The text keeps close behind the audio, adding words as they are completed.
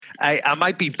I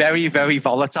might be very, very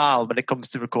volatile when it comes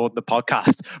to recording the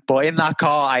podcast, but in that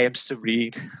car, I am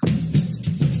serene.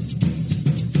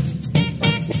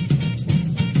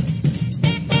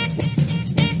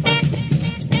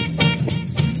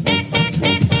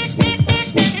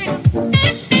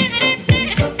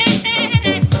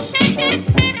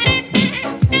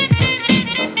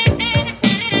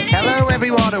 Hello,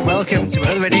 everyone, and welcome to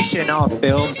another edition of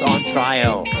Films on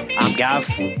Trial. I'm Gav.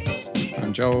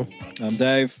 I'm Joel. I'm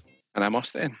Dave. And I'm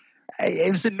Austin.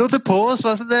 It was another pause,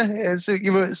 wasn't there? Somebody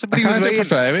was waiting. I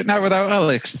prefer it now without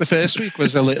Alex. The first week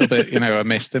was a little bit, I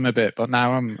missed him a bit, but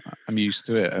now I'm used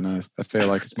to it, and I feel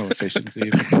like it's more efficient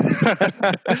even.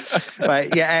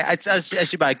 Right, yeah,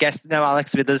 as you might guess, no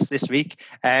Alex with us this week.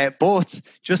 But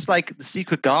just like The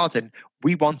Secret Garden,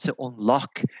 we want to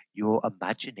unlock your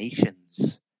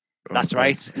imaginations. That's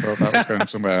right. Well, that was going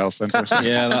somewhere else then.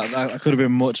 Yeah, that could have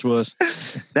been much worse.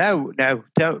 No,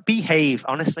 don't behave.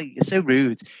 Honestly, you're so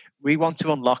rude. We want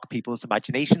to unlock people's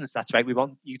imaginations. That's right. We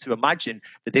want you to imagine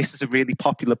that this is a really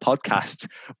popular podcast,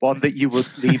 one that you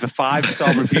would leave a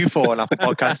 5-star review for on Apple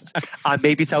Podcasts, and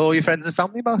maybe tell all your friends and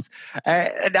family about.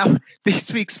 Now,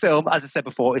 this week's film, as I said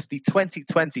before, is the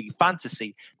 2020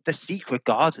 fantasy, The Secret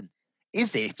Garden.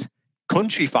 Is it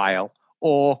Country File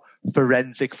or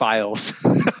Forensic Files?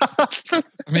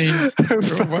 I mean,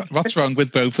 what's wrong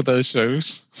with both of those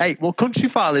shows? Hey, well, Country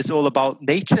File is all about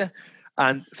nature,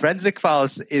 and Forensic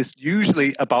Files is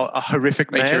usually about a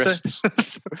horrific murder.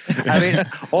 So, I mean,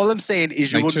 all I'm saying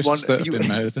is you wouldn't want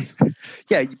murdered.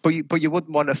 Yeah, but you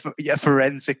wouldn't want a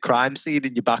forensic crime scene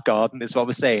in your back garden, is what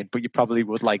we're saying. But you probably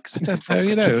would like something from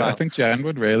Country File. I think Jen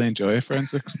would really enjoy a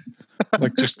forensic,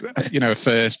 like just a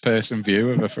first-person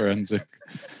view of a forensic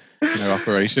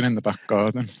operation in the back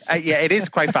garden. Yeah, it is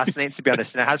quite fascinating, to be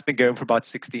honest, and it has been going for about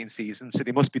 16 seasons, so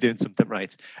they must be doing something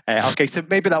right. Okay, so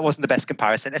maybe that wasn't the best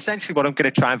comparison. Essentially, what I'm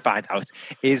going to try and find out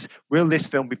is, will this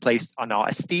film be placed on our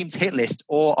esteemed hit list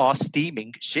or our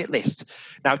steaming shit list?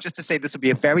 Now, just to say, this will be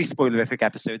a very spoilerific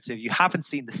episode, so if you haven't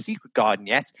seen The Secret Garden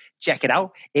yet, check it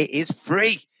out. It is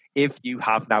free if you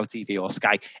have Now TV or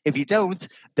Sky. If you don't,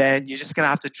 then you're just going to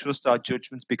have to trust our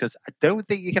judgments, because I don't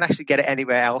think you can actually get it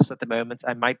anywhere else at the moment.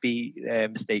 I might be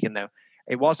mistaken though.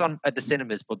 It was on at the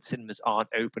cinemas, but the cinemas aren't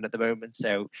open at the moment.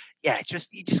 So yeah, you're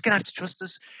just going to have to trust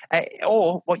us.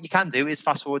 Or what you can do is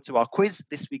fast forward to our quiz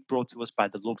this week, brought to us by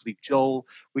the lovely Joel,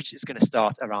 which is going to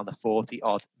start around the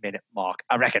 40-odd minute mark,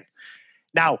 I reckon.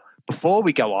 Now, before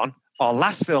we go on, our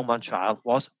last film on trial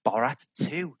was Borat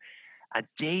 2. And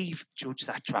Dave judged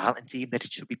that trial and deemed that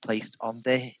it should be placed on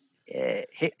the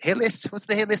hit list. What's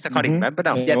the hit list? I can't even remember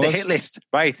now. The hit list.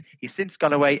 Right. He's since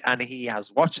gone away and he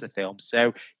has watched the film.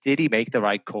 So did he make the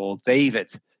right call, David?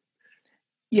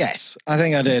 Yes, I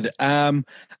think I did. I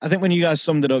think when you guys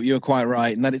summed it up, you were quite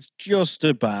right, and that it's just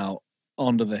about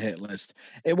onto the hit list.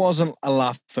 It wasn't a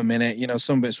laugh a minute.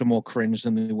 Some bits were more cringe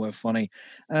than they were funny.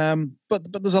 But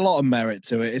there's a lot of merit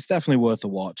to it. It's definitely worth a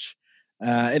watch.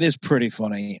 It is pretty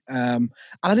funny. And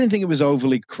I didn't think it was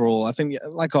overly cruel. I think,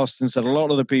 like Austin said, a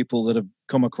lot of the people that have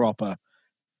come a cropper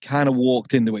kind of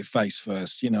walked into it face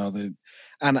first, and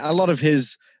a lot of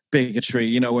his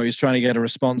bigotry, where he's trying to get a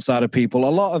response out of people, a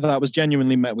lot of that was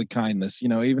genuinely met with kindness.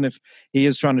 Even if he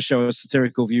is trying to show a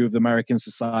satirical view of American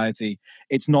society,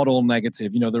 it's not all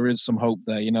negative. There is some hope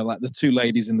there, like the two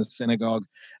ladies in the synagogue,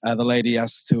 the lady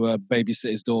has to babysit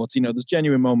his daughter. There's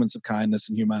genuine moments of kindness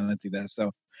and humanity there.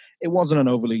 So it wasn't an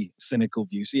overly cynical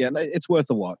view. So yeah, it's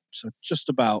worth a watch. So just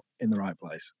about in the right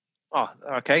place. Oh,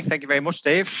 okay. Thank you very much,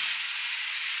 Dave.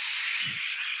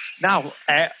 Now,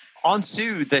 on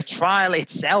to the trial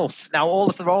itself. Now, all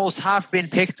of the roles have been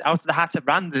picked out of the hat at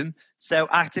random. So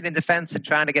acting in defense and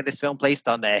trying to get this film placed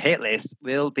on their hit list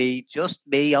will be just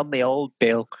me on my old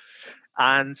bill.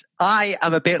 And I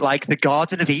am a bit like the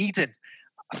Garden of Eden,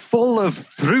 full of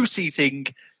fruit-eating,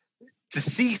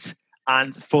 deceit,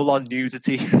 and full-on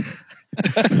nudity.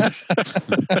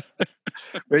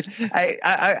 Which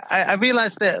I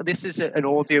realize that this is an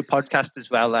audio podcast as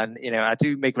well, and I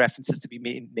do make references to be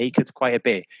naked quite a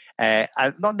bit.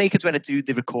 I'm not naked when I do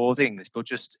the recordings, but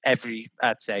just every,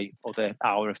 I'd say, other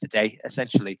hour of the day,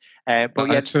 essentially. But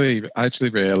yeah, I actually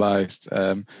realised,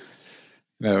 I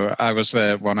was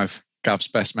one of Gav's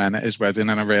best men at his wedding,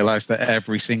 and I realised that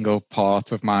every single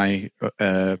part of my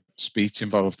speech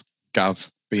involved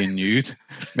Gav being nude.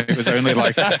 It was only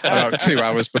like about 2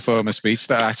 hours before my speech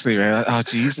that I actually realized, oh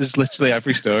Jesus, literally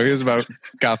every story is about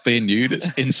Gav being nude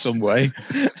in some way.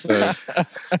 So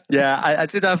yeah, I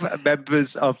did have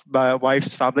members of my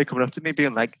wife's family coming up to me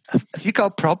being like, have you got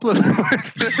a problem?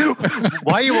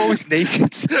 Why are you always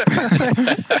naked?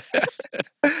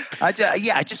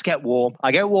 I just get warm.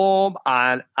 I get warm,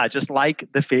 and I just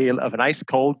like the feel of a nice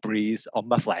cold breeze on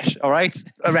my flesh. All right,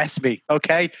 arrest me,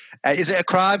 okay? Is it a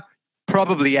crime?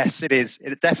 Probably yes, it is.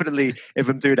 It definitely, if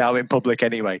I'm doing it out in public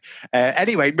anyway.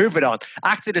 Anyway, moving on.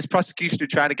 Acting as prosecution who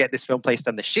trying to get this film placed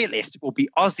on the shit list will be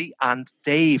Ozzy and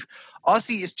Dave.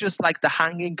 Ozzy is just like the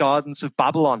Hanging Gardens of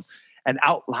Babylon, an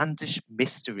outlandish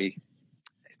mystery.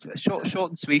 It's short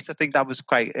and sweet. I think that was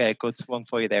quite a good one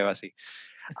for you there, Ozzy.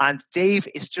 And Dave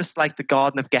is just like the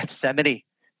Garden of Gethsemane,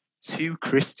 too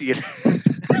Christian.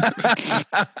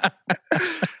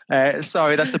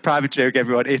 Sorry, that's a private joke,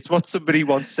 everyone. It's what somebody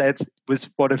once said was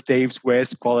one of Dave's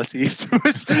worst qualities,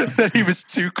 was that he was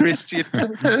too Christian.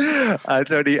 I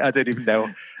don't even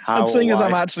know how. And seeing as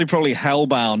I'm actually probably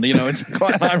hellbound, it's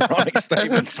quite an ironic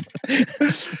statement.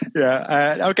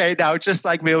 Yeah. Okay. Now, just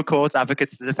like real court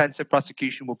advocates, the defense and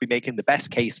prosecution will be making the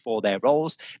best case for their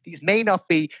roles. These may not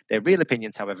be their real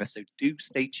opinions, however, so do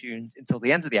stay tuned until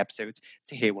the end of the episode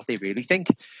to hear what they really think.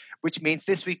 Which means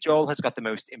this week Joel has got the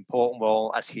most important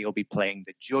role, as he'll be playing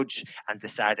the judge and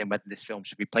deciding whether this film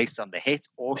should be placed on the hit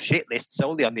or shit list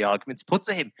solely on the arguments put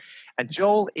to him. And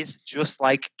Joel is just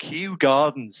like Kew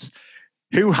Gardens.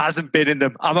 Who hasn't been in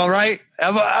them? Am I right?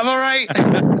 Am I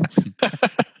right?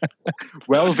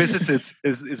 Well visited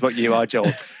is what you are,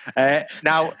 Joel.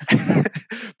 Now,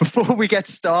 before we get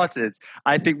started,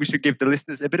 I think we should give the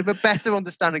listeners a bit of a better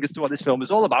understanding as to what this film is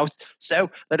all about.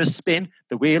 So let us spin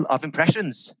the wheel of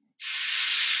impressions.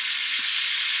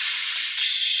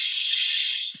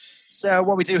 So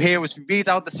what we do here is we read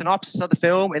out the synopsis of the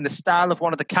film in the style of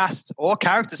one of the cast or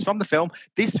characters from the film.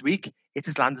 This week, it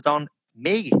has landed on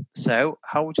me. So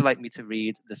how would you like me to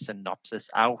read the synopsis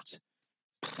out?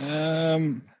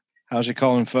 How's your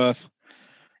Colin Firth?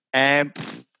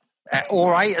 All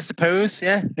right, I suppose.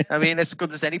 Yeah, I mean, as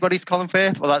good as anybody's Colin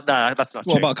Firth. Well, that's not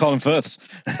true. What about Colin Firth's?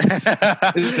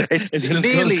 It's is it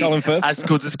nearly as good as Colin Firth's? as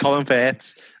good as Colin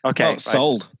Firth's. Okay, right.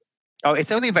 Sold. Oh,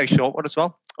 it's only a very short one as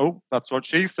well. Oh, that's what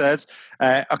she says.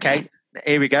 Okay,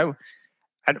 here we go.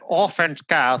 An orphaned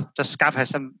girl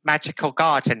discovers a magical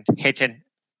garden hidden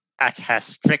at her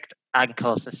strict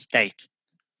uncle's estate.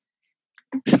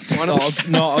 Not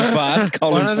a bad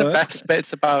Colin One of the Firth. best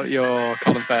bits about your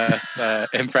Colin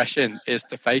Firth impression is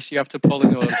the face you have to pull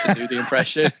in order to do the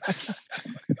impression.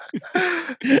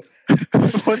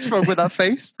 What's wrong with that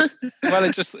face? Well,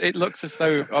 it looks as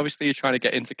though obviously you're trying to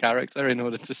get into character in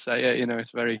order to say it.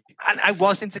 It's very. And I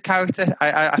was into character.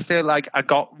 I feel like I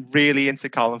got really into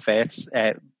Colin Firth's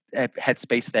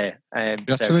headspace there. You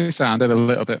actually sounded a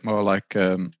little bit more like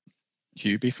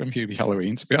Hubie from Hubie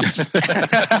Halloween, to be honest.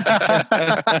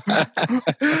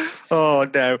 Oh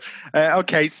no.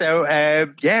 Okay, so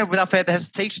without further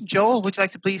hesitation, Joel, would you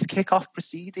like to please kick off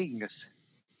proceedings?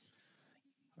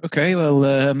 Okay, well,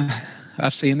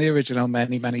 I've seen the original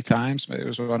many times. It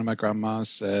was one of my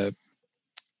grandma's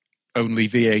only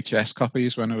VHS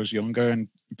copies when I was younger, and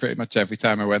pretty much every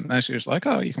time I went there, she was like,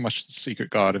 "Oh, you can watch The Secret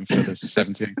Garden for the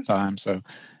 17th time." So,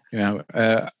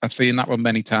 I've seen that one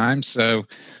many times. So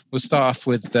we'll start off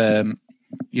with, the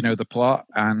plot,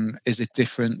 and is it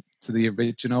different to the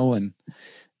original, and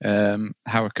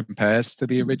how it compares to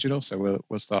the original. So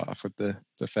we'll start off with the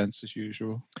defense as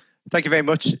usual. Thank you very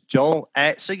much, Joel.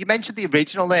 So you mentioned the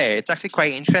original there. It's actually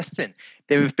quite interesting.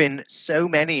 There have been so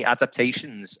many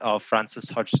adaptations of Frances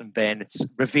Hodgson Burnett's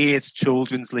revered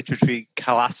children's literary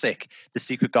classic, The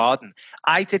Secret Garden.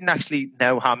 I didn't actually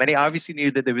know how many. I obviously knew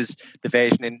that there was the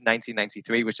version in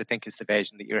 1993, which I think is the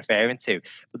version that you're referring to.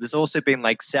 But there's also been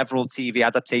like several TV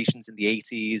adaptations in the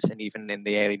 80s and even in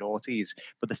the early noughties.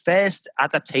 But the first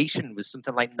adaptation was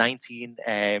something like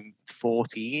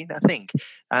 1914, I think.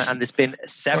 And there's been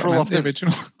several of them. The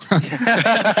original.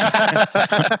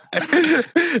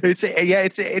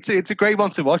 It's a great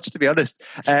one to watch, to be honest.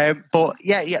 There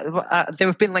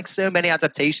have been like so many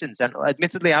adaptations, and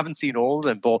admittedly I haven't seen all of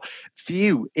them, but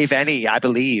few, if any, I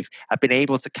believe, have been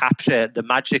able to capture the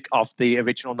magic of the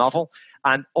original novel.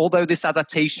 And although this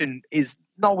adaptation is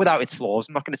not without its flaws,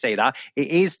 I'm not going to say that, it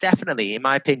is definitely, in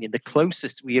my opinion, the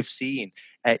closest we have seen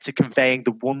to conveying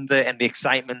the wonder and the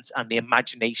excitement and the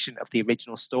imagination of the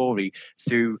original story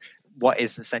through what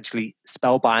is essentially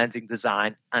spellbinding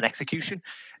design and execution.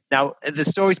 Now, the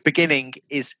story's beginning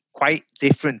is quite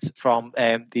different from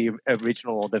the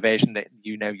original, or the version that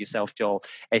you know yourself, Joel.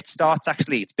 It's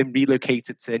been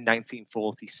relocated to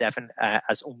 1947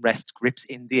 as unrest grips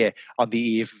India on the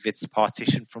eve of its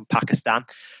partition from Pakistan.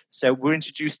 So we're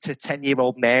introduced to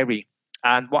 10-year-old Mary.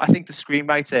 And what I think the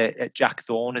screenwriter, Jack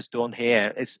Thorne, has done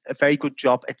here is a very good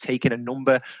job at taking a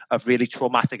number of really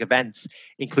traumatic events,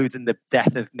 including the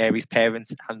death of Mary's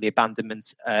parents and the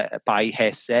abandonment by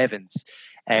her servants,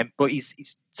 But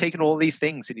he's taken all these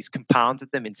things and he's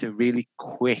compounded them into a really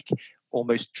quick,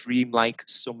 almost dreamlike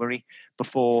summary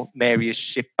before Mary is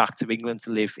shipped back to England to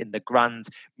live in the grand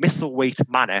Misselthwaite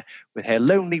Manor with her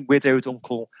lonely widowed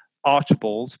uncle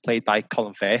Archibald, played by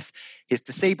Colin Firth, his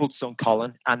disabled son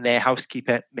Colin, and their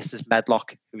housekeeper Mrs.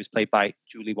 Medlock, who is played by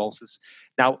Julie Walters.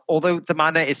 Now, although the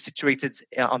manor is situated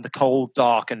on the cold,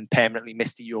 dark and permanently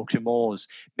misty Yorkshire moors,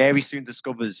 Mary soon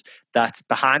discovers that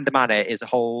behind the manor is a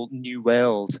whole new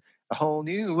world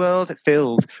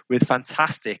filled with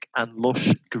fantastic and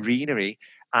lush greenery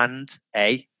and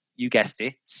you guessed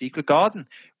it, secret garden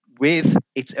with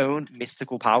its own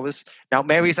mystical powers. Now,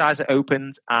 Mary's eyes are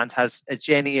opened and has a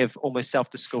journey of almost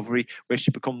self-discovery where she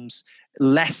becomes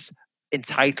less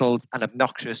entitled and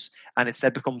obnoxious and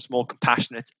instead becomes more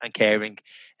compassionate and caring.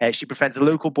 She befriends a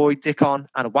local boy, Dickon,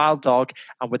 and a wild dog,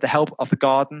 and with the help of the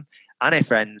garden and her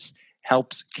friends,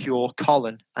 helps cure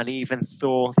Colin and even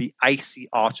thaw the icy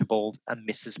Archibald and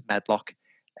Mrs. Medlock.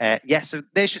 So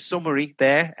there's your summary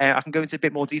there. I can go into a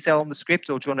bit more detail on the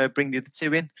script, or do you want to bring the other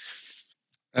two in?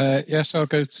 Yes, I'll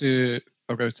go to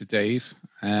Dave.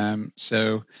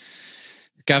 So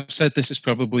Gav said this is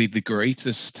probably the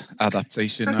greatest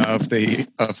adaptation of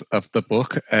the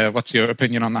book. What's your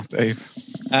opinion on that, Dave?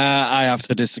 I have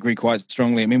to disagree quite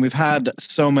strongly. I mean, we've had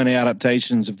so many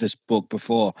adaptations of this book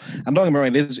before, and don't get me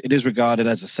wrong, it is regarded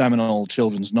as a seminal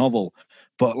children's novel.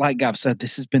 But like Gav said,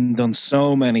 this has been done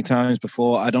so many times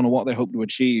before. I don't know what they hope to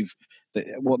achieve,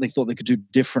 what they thought they could do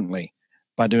differently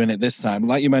by doing it this time.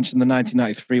 Like you mentioned, the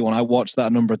 1993 one, I watched that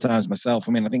a number of times myself.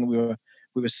 I mean, I think we were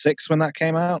 6 when that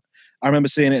came out. I remember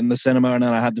seeing it in the cinema, and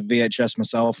then I had the VHS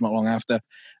myself not long after.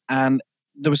 And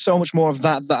there was so much more of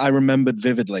that I remembered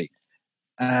vividly.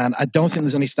 And I don't think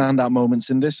there's any standout moments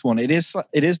in this one. It is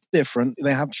different.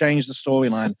 They have changed the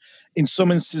storyline. In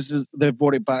some instances, they've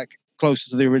brought it back closer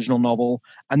to the original novel.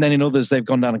 And then in others, they've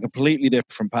gone down a completely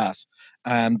different path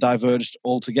and diverged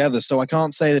altogether. So I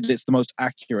can't say that it's the most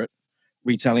accurate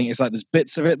retelling. It's like there's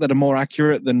bits of it that are more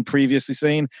accurate than previously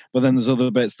seen, but then there's other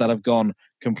bits that have gone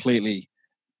completely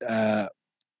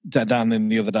down in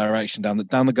the other direction, down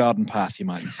the garden path, you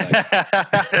might say.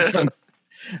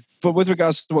 But with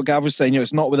regards to what Gav was saying,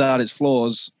 it's not without its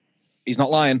flaws. He's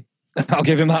not lying. I'll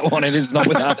give him that one. It is not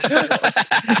without it.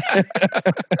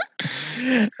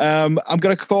 I'm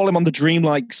going to call him on the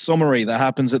dreamlike summary that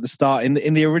happens at the start.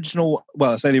 In the original,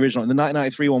 well, I say the original, in the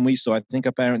 1993 one we saw, I think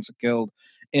her parents are killed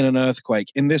in an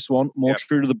earthquake. In this one, more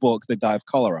true to the book, they die of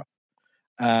cholera.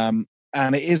 And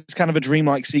it is kind of a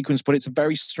dreamlike sequence, but it's a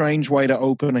very strange way to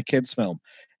open a kids' film.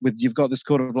 You've got this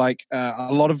kind of like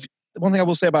a lot of. One thing I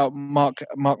will say about Mark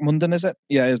Munden, is it?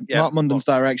 Yeah, Mark Munden's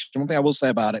direction. One thing I will say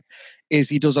about it is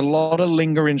he does a lot of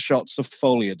lingering shots of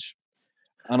foliage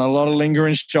and a lot of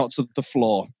lingering shots of the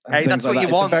floor. Hey, that's what you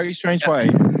want. It's a very strange way.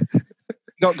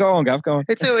 Go on, Gav. Go on.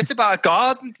 It's about a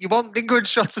garden. You want lingering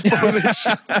shots of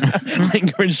foliage.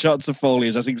 Lingering shots of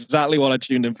foliage. That's exactly what I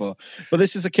tuned in for. But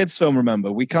this is a kids' film.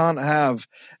 Remember, we can't have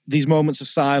these moments of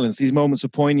silence, these moments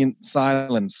of poignant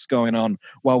silence going on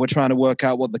while we're trying to work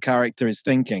out what the character is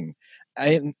thinking.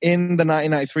 In the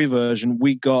 1993 version,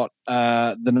 we got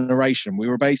the narration. We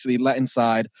were basically let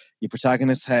inside your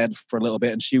protagonist's head for a little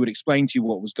bit, and she would explain to you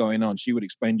what was going on. She would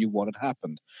explain to you what had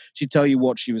happened. She'd tell you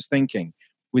what she was thinking.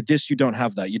 With this, you don't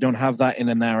have that. You don't have that in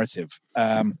a narrative.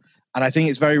 And I think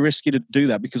it's very risky to do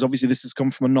that because obviously this has come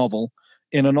from a novel.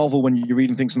 In a novel, when you're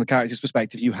reading things from the character's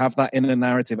perspective, you have that in a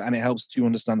narrative and it helps you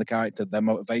understand the character, their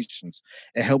motivations.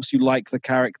 It helps you like the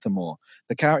character more.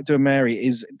 The character of Mary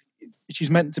she's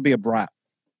meant to be a brat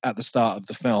at the start of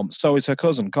the film. So is her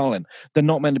cousin, Colin. They're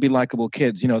not meant to be likable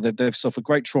kids. They've suffered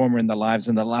great trauma in their lives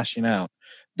and they're lashing out.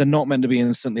 They're not meant to be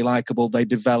instantly likable. They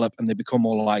develop and they become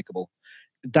more likable.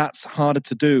 That's harder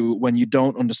to do when you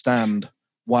don't understand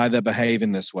why they're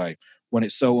behaving this way. When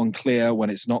it's so unclear,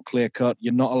 when it's not clear cut,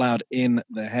 you're not allowed in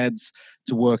their heads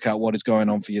to work out what is going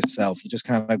on for yourself. You just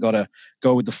kind of got to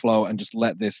go with the flow and just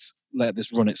let this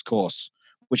run its course,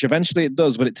 which eventually it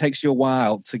does, but it takes you a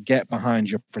while to get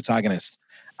behind your protagonist.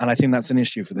 And I think that's an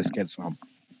issue for this kid's film.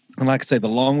 And like I say, the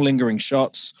long lingering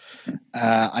shots,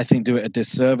 I think do it a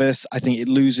disservice. I think it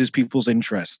loses people's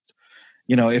interest.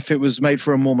 If it was made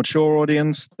for a more mature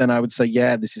audience, then I would say,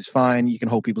 yeah, this is fine. You can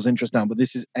hold people's interest down. But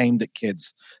this is aimed at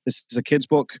kids. This is a kid's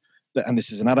book, and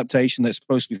this is an adaptation that's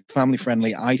supposed to be family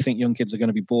friendly. I think young kids are going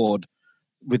to be bored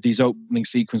with these opening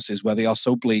sequences where they are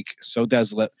so bleak, so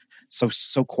desolate,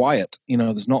 so quiet.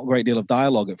 There's not a great deal of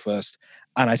dialogue at first.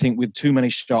 And I think with too many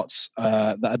shots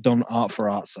that are done art for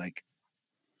art's sake.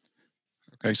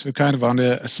 Okay, so kind of on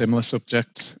a similar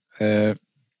subject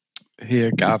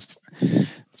here, Gav.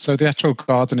 So the actual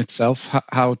garden itself,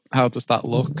 how does that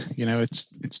look? You know, it's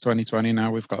 2020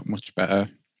 now. We've got much better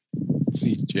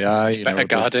CGI. Much better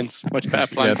gardens, much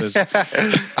better plants. Yeah,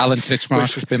 Alan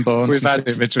Titchmarsh has been born since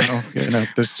the original. You know,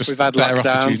 there's just we've had better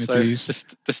lockdown, opportunities.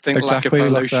 So distinct lack of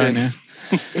pollution. Lockdown,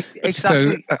 yeah.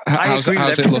 Exactly. So,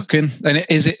 how's it looking? And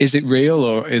is it real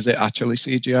or is it actually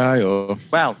CGI? Or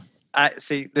well,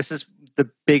 see, this is the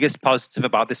biggest positive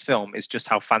about this film is just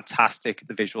how fantastic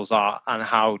the visuals are and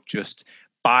how just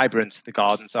vibrant the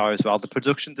gardens are as well. The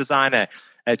production designer,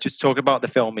 just talking about the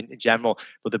film in general,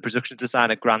 but the production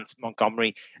designer Grant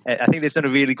Montgomery, I think they've done a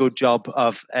really good job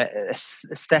of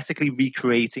aesthetically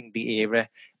recreating the era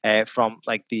from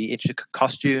like the intricate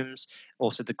costumes,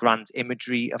 also the grand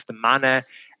imagery of the manor,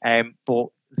 but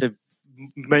the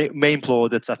main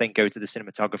plaudits, I think, go to the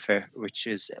cinematographer, which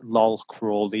is Lol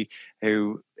Crawley,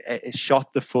 who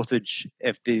shot the footage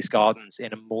of these gardens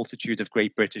in a multitude of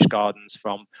great British gardens,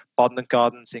 from Bodmin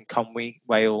Gardens in Conwy,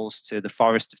 Wales, to the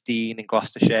Forest of Dean in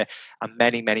Gloucestershire, and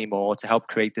many, many more, to help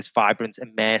create this vibrant,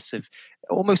 immersive,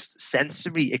 almost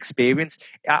sensory experience.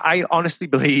 I honestly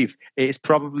believe it is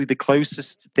probably the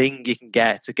closest thing you can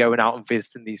get to going out and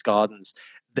visiting these gardens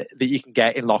that you can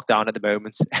get in lockdown at the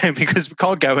moment, because we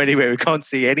can't go anywhere, we can't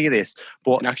see any of this.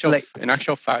 But in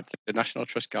actual fact, the National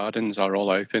Trust gardens are all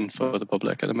open for the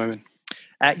public at the moment.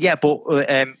 Yeah, but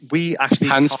we actually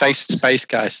hands, face, space,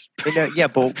 guys. Yeah,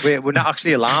 but we're not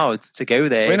actually allowed to go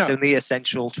there. It's only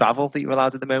essential travel that you're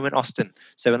allowed at the moment, Austin.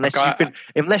 So unless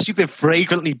you've been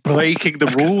flagrantly breaking the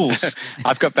rules,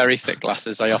 I've got very thick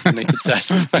glasses. I often need to test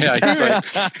my eyesight.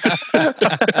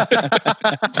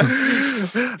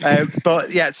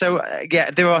 But yeah, so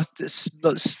there are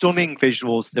stunning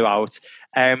visuals throughout.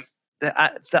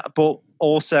 But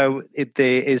also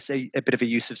there is a bit of a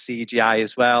use of CGI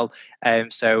as well.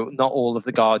 So not all of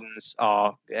the gardens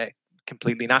are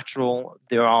completely natural.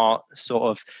 There are sort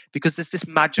of, because there's this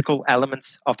magical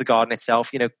element of the garden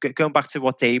itself. You know, going back to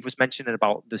what Dave was mentioning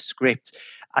about the script,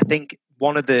 I think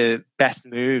one of the best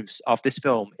moves of this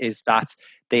film is that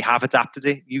they have adapted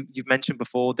it. You've mentioned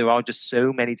before, there are just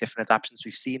so many different adaptations.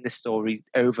 We've seen this story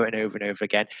over and over and over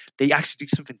again. They actually do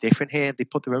something different here. They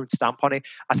put their own stamp on it.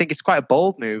 I think it's quite a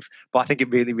bold move, but I think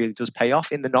it really, really does pay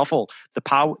off. In the novel, the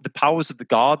powers of the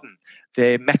garden,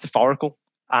 they're metaphorical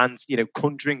and, you know,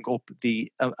 conjuring up the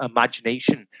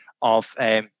imagination of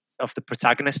the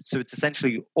protagonist. So it's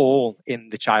essentially all in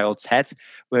the child's head.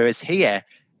 Whereas here,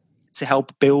 to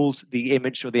help build the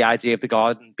image or the idea of the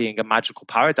garden being a magical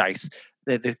paradise,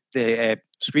 the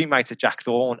screenwriter Jack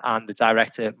Thorne and the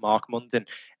director Mark Munden,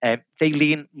 they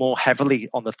lean more heavily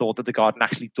on the thought that the garden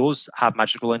actually does have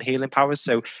magical and healing powers.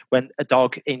 So when a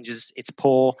dog injures its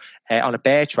paw on a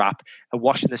bear trap, a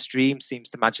wash in the stream seems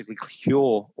to magically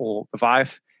cure or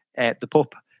revive the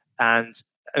pup. And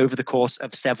over the course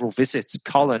of several visits,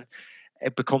 Colin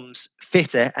becomes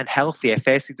fitter and healthier,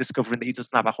 firstly discovering that he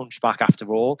doesn't have a hunchback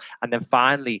after all, and then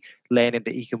finally learning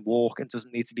that he can walk and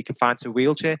doesn't need to be confined to a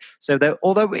wheelchair. So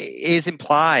although it is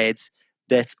implied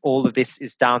that all of this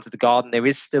is down to the garden, there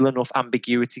is still enough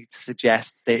ambiguity to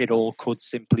suggest that it all could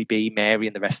simply be Mary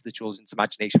and the rest of the children's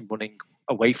imagination running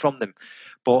away from them.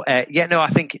 But I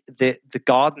think the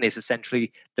garden is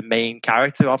essentially the main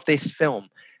character of this film,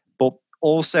 but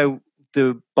also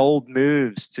the bold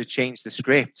moves to change the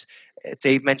script.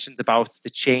 Dave mentioned about the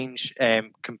change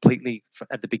completely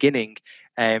at the beginning,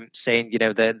 saying, you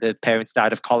know, the parents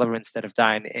died of cholera instead of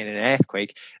dying in an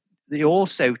earthquake. They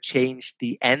also changed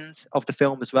the end of the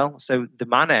film as well. So the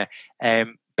manor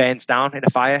burns down in a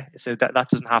fire. So that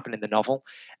doesn't happen in the novel.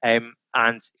 And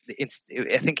I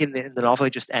think in the novel,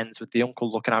 it just ends with the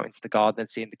uncle looking out into the garden and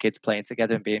seeing the kids playing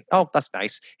together and being, oh, that's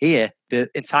nice. Here,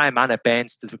 the entire manor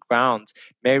burns to the ground.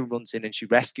 Mary runs in and she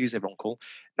rescues her uncle.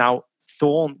 Now,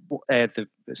 Thorne, the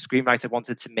screenwriter,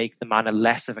 wanted to make the manor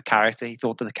less of a character. He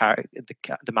thought that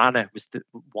the manor was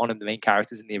one of the main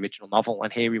characters in the original novel,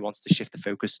 and here he wants to shift the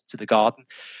focus to the garden.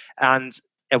 And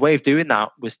a way of doing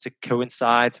that was to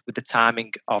coincide with the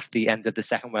timing of the end of the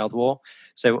Second World War.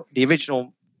 So the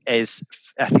original is,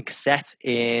 I think, set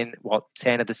in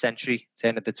turn of the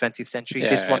 20th century.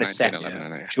 This one is set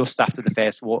just after the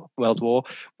First World War,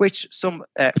 which some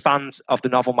fans of the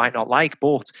novel might not like,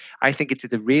 but I think it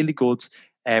did a really good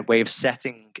way of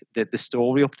setting the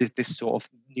story up, this sort of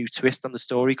new twist on the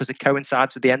story, because it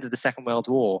coincides with the end of the Second World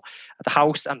War. The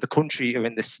house and the country are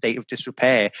in this state of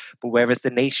disrepair, but whereas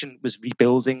the nation was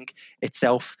rebuilding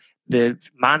itself, the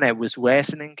manor was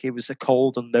worsening. It was a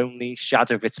cold and lonely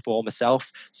shadow of its former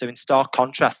self. So in stark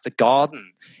contrast, the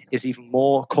garden is even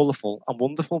more colourful and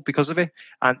wonderful because of it.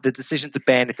 And the decision to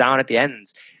burn it down at the end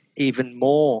even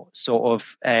more sort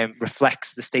of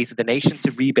reflects the state of the nation,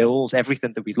 to rebuild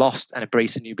everything that we lost and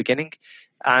embrace a new beginning.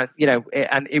 And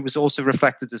and it was also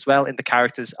reflected as well in the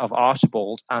characters of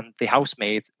Archibald and the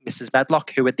housemaid, Mrs.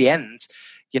 Medlock, who at the end,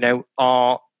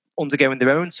 are undergoing their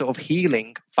own sort of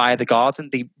healing via the garden.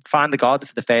 They find the garden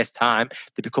for the first time.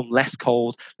 They become less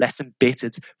cold, less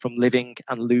embittered from living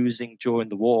and losing during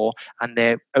the war, and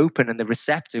they're open and they're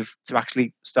receptive to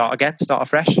actually start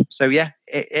afresh. So yeah,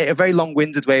 a very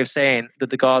long-winded way of saying that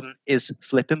the garden is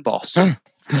flipping boss. I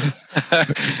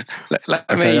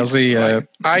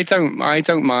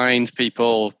don't mind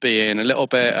people being a little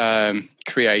bit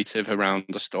creative around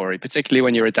the story, particularly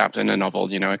when you're adapting a novel.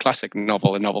 A classic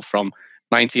novel, a novel from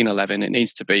 1911. It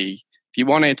needs to be, if you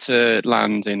want it to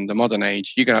land in the modern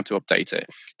age, you're going to have to update it.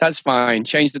 That's fine.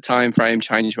 Change the time frame,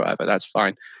 change whatever. That's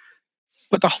fine.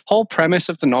 But the whole premise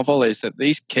of the novel is that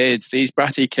these kids, these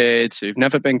bratty kids who've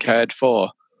never been cared for,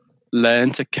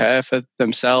 learn to care for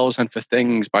themselves and for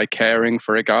things by caring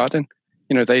for a garden.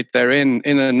 They're in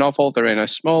a novel, they're in a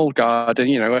small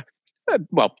garden,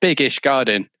 big-ish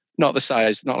garden, not the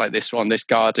size, not like this one. This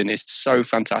garden is so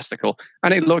fantastical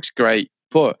and it looks great,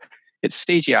 but it's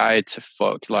CGI'd to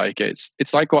fuck. Like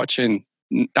it's like watching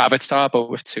Avatar, but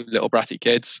with two little bratty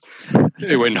kids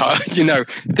who are not,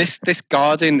 this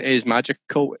garden is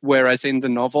magical. Whereas in the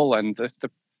novel and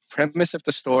the premise of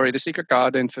the story, The Secret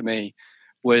Garden for me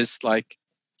was like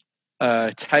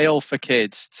a tale for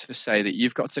kids to say that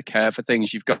you've got to care for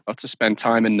things, you've got to spend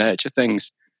time and nurture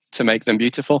things to make them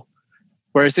beautiful.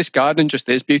 Whereas this garden just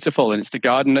is beautiful, and it's the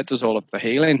garden that does all of the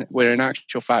healing. Where in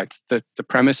actual fact, the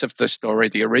premise of the story,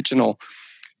 the original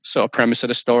sort of premise of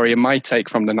the story, and my take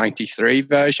from the 93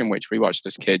 version, which we watched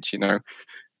as kids,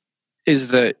 is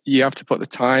that you have to put the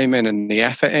time in and the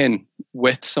effort in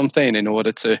with something in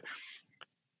order to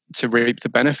reap the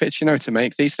benefits, to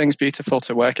make these things beautiful,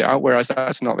 to work it out. Whereas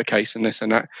that's not the case in this,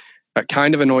 and that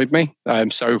kind of annoyed me.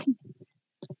 And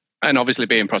obviously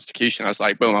being prosecution, I was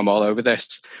like, boom, I'm all over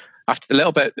this. After a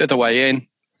little bit of the way in,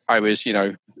 I was,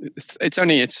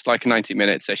 it's like 90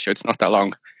 minutes issue. It's not that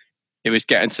long. It was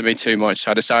getting to me too much.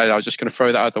 So I decided I was just going to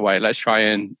throw that out of the way. Let's try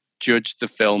and judge the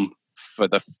film for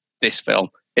this film.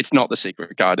 It's not The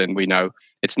Secret Garden, we know.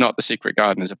 It's not The Secret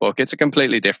Garden as a book. It's a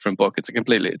completely different book. It's a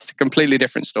completely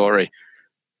different story,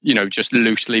 just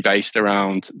loosely based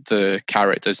around the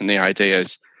characters and the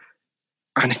ideas.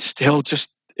 And it's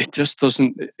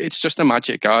just a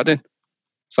magic garden.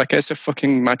 It's like, it's a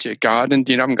fucking magic garden.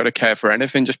 You haven't got to care for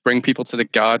anything. Just bring people to the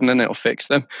garden and it'll fix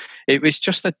them. It was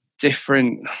just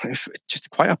just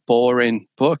quite a boring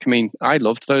book. I mean, I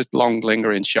loved those long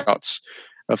lingering shots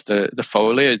of the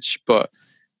foliage, but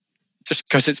just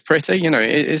because it's pretty,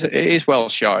 it is well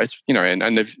shot. It's,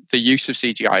 and the use of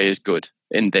CGI is good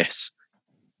in this,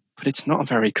 but it's not a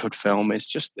very good film.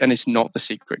 And it's not The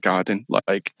Secret Garden.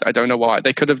 Like, I don't know why.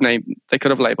 They could have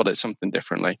labeled it something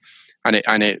differently, and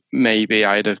it maybe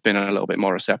I'd have been a little bit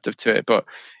more receptive to it. But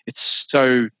it's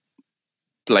so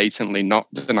blatantly not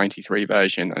the 93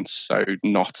 version, and so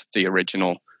not the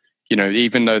original.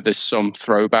 Even though there's some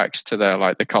throwbacks to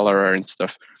the cholera and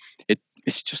stuff,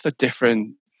 it's just a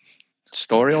different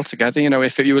story altogether.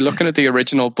 If you were looking at the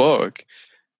original book,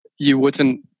 you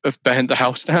wouldn't have burned the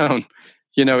house down.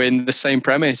 In the same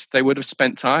premise, they would have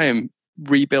spent time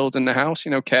rebuilding the house,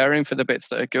 caring for the bits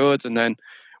that are good and then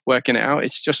working it out.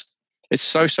 It's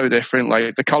so different.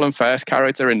 Like the Colin Firth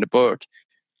character in the book,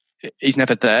 he's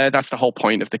never there. That's the whole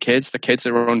point of the kids. The kids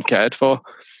are uncared for.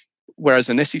 Whereas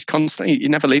in this, he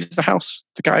never leaves the house.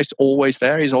 The guy's always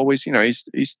there. He's always,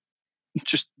 he's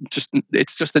just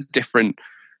it's just a different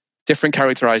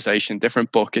characterization,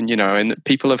 different book. And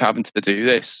people have having to do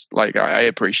this. Like, I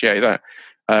appreciate that.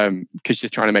 Because you're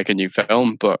trying to make a new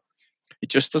film, but it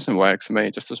just doesn't work for me.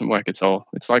 It just doesn't work at all.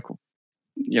 It's like,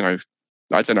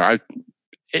 I don't know.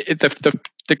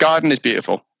 The garden is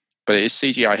beautiful, but it is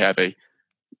CGI heavy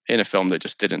in a film that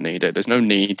just didn't need it. There's no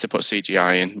need to put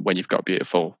CGI in when you've got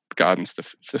beautiful gardens to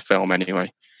film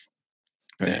anyway.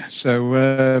 Yeah.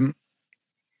 So,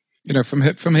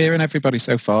 from hearing everybody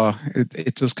so far,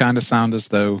 it does kind of sound as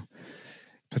though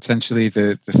potentially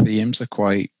the themes are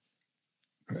quite.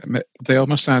 They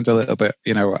almost sound a little bit,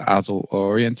 adult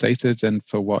orientated, and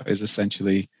for what is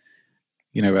essentially,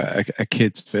 a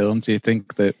kid's film. Do you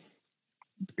think that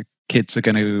kids are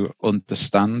going to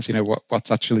understand,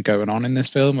 what's actually going on in this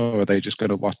film, or are they just going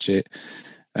to watch it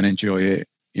and enjoy it,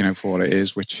 for what it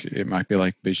is, which it might be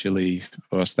like visually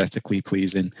or aesthetically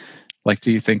pleasing? Like,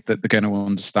 do you think that they're going to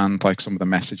understand like some of the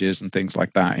messages and things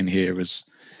like that in here as,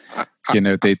 they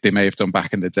may have done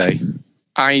back in the day?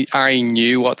 I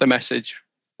knew what the message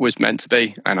was meant to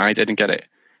be, and I didn't get it.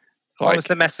 What was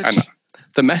the message?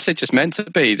 the message is meant to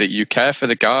be that you care for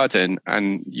the garden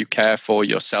and you care for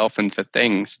yourself and for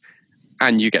things,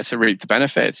 and you get to reap the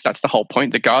benefits. That's the whole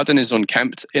point. The garden is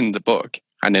unkempt in the book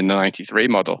and in the 93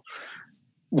 model.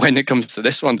 When it comes to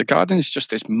this one, the garden is just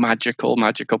this magical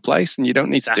place, and you don't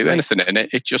need to do anything in it.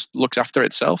 It just looks after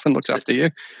itself and looks after you.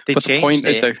 But the point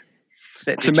is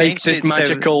to make this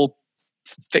magical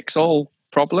fix-all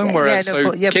problem,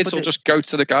 kids will just go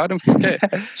to the garden. Fuck it.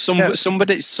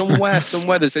 Somebody somewhere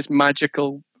there's this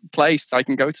magical place I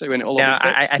can go to, and it'll all be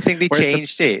fixed. I think they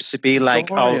changed it to be like,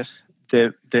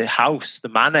 the house, the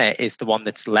manor is the one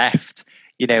that's left.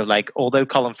 You know, like, although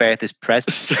Colin Firth is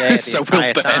present there so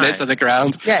we'll burn it to the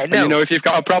ground. Yeah, no. And, you know, if you've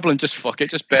got a problem, just fuck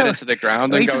it, just burn it to the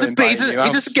ground. And he doesn't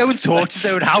go and talk to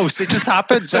his own house. It just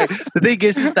happens. Right? The thing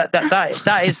is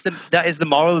that is the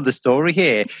moral of the story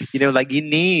here. You know, like, you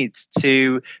need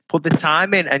to put the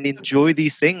time in and enjoy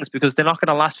these things, because they're not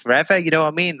going to last forever. You know what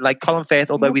I mean? Like, Colin Firth,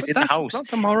 although he's in the house, not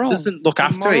the moral. Doesn't look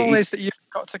after it. The moral is that you've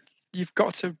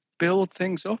got to build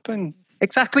things up and.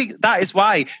 Exactly. That is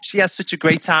why she has such a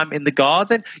great time in the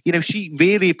garden. You know, she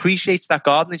really appreciates that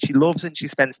garden, and she loves it, and she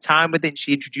spends time with it, and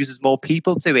she introduces more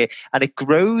people to it, and it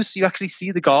grows. You actually see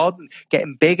the garden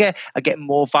getting bigger and getting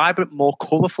more vibrant, more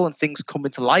colourful, and things come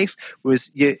into life.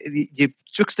 Whereas you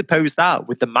juxtapose that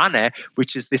with the manor,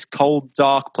 which is this cold,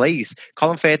 dark place.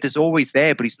 Colin Firth is always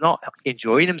there, but he's not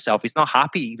enjoying himself. He's not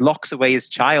happy. He locks away his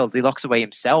child. He locks away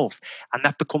himself. And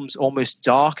that becomes almost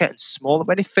darker and smaller.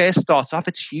 When it first starts off,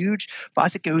 it's huge. But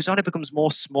as it goes on, it becomes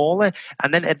more smaller.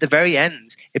 And then at the very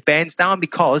end, it burns down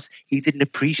because he didn't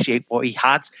appreciate what he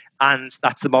had. And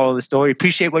that's the moral of the story.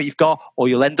 Appreciate what you've got, or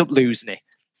you'll end up losing it.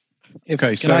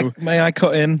 Okay, may I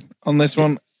cut in on this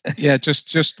one? Yeah,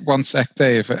 just 1 sec,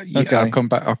 Dave. Okay.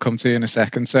 I'll come to you in a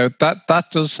second. So that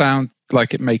does sound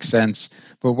like it makes sense.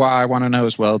 But what I want to know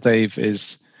as well, Dave,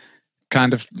 is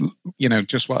kind of, you know,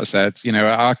 just what I said. You know,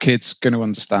 our kids going to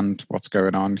understand what's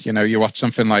going on. You know, you watch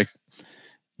something like,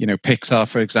 you know, Pixar,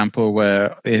 for example,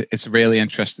 where it's a really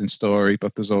interesting story,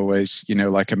 but there's always, you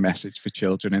know, like a message for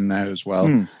children in there as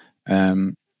well.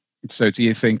 So do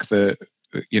you think that,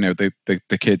 you know, the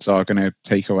kids are going to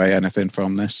take away anything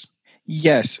from this?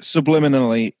 Yes,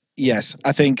 subliminally, yes.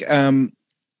 I think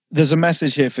there's a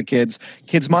message here for kids.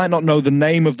 Kids might not know the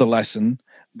name of the lesson,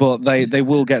 but they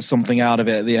will get something out of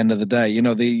it at the end of the day. You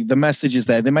know, the message is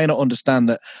there. They may not understand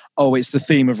that, it's the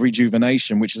theme of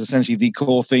rejuvenation, which is essentially the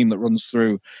core theme that runs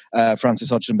through Frances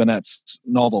Hodgson Burnett's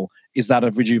novel, is that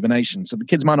of rejuvenation. So the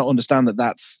kids might not understand that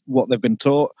that's what they've been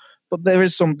taught, but there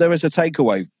is a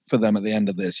takeaway for them at the end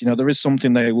of this. You know, there is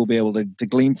something they will be able to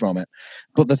glean from it.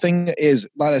 But the thing is,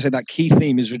 like I said, that key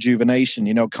theme is rejuvenation.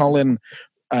 You know, Colin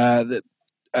Firth's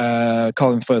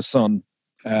son,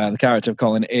 the character of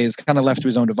Colin, is kind of left to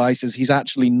his own devices. He's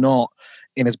actually not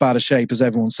in as bad a shape as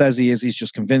everyone says he is. He's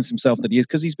just convinced himself that he is,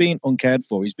 because he's been uncared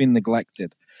for. He's been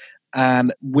neglected.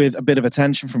 And with a bit of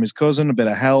attention from his cousin, a bit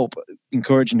of help,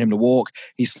 encouraging him to walk,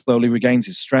 he slowly regains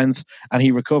his strength and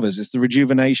he recovers. It's the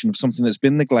rejuvenation of something that's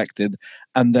been neglected,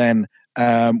 and then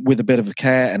with a bit of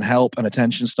care and help and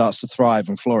attention starts to thrive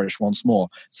and flourish once more.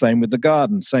 Same with the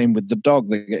garden, same with the dog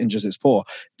that injures its paw.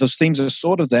 Those themes are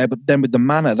sort of there, but then with the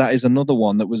manor, that is another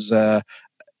one that was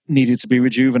needed to be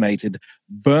rejuvenated.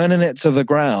 Burning it to the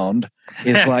ground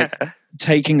is like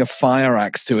taking a fire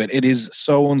axe to it. It is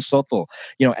so unsubtle.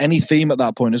 You know, any theme at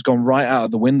that point has gone right out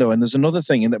of the window. And there's another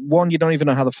thing in that, one, you don't even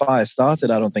know how the fire started.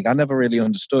 I don't think. I never really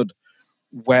understood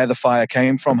where the fire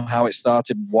came from, how it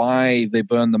started, why they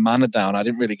burned the manor down. I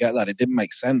didn't really get that. It didn't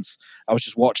make sense. I was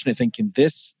just watching it thinking,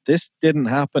 this didn't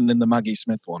happen in the Maggie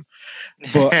Smith one.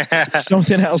 But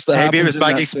something else that happened. Maybe it was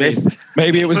Maggie Smith.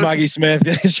 Maybe it was Maggie Smith.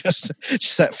 It's just, she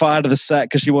set fire to the set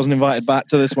because she wasn't invited back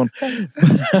to this one.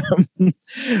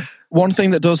 One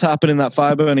thing that does happen in that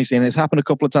fire burning scene, it's happened a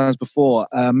couple of times before.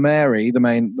 Mary, the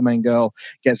main girl,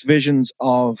 gets visions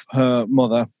of her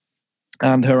mother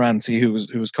and her auntie, who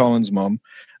was Colin's mum,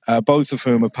 both of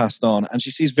whom have passed on, and she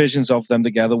sees visions of them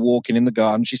together walking in the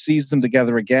garden. She sees them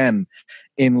together again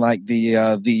in like the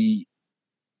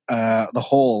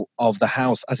hall of the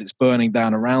house as it's burning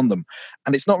down around them,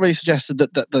 and it's not really suggested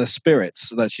that the spirits,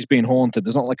 that she's being haunted.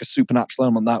 There's not like a supernatural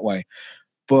element that way,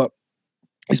 but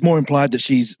it's more implied that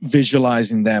she's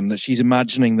visualizing them, that she's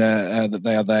imagining that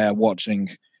they are there watching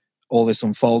all this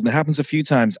unfold. And it happens a few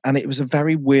times, and it was a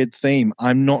very weird theme.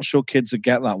 I'm not sure kids would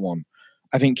get that one.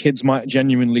 I think kids might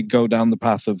genuinely go down the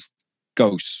path of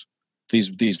ghosts.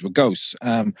 These were ghosts.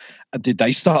 Did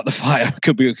they start the fire?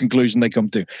 Could be a conclusion they come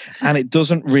to. And it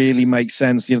doesn't really make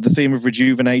sense. You know, the theme of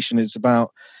rejuvenation is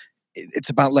about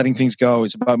letting things go.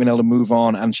 It's about being able to move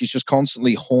on. And she's just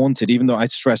constantly haunted, even though I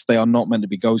stress they are not meant to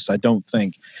be ghosts, I don't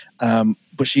think.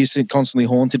 but she's constantly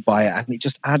haunted by it, and it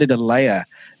just added a layer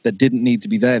that didn't need to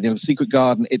be there. The Secret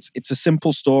Garden, it's a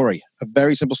simple story, a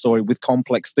very simple story with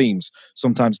complex themes,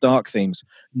 sometimes dark themes,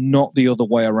 not the other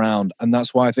way around. And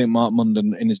that's why I think Mark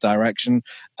Munden in his direction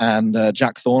and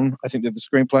Jack Thorne, I think they're the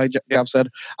screenplay, Gav said,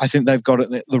 I think they've got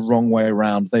it the wrong way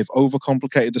around. They've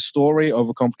overcomplicated the story,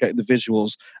 overcomplicated the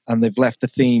visuals, and they've left the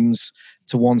themes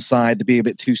to one side to be a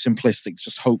bit too simplistic,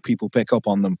 just hope people pick up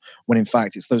on them, when in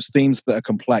fact it's those themes that are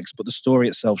complex, but the story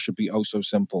itself should be oh so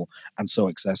simple and so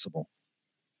accessible.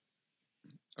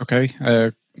 Okay,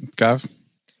 Gav?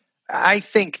 I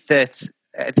think that,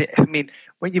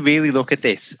 when you really look at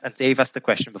this, and Dave asked the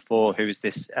question before, who is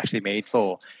this actually made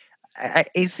for?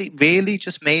 Is it really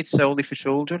just made solely for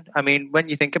children? I mean, when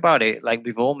you think about it, like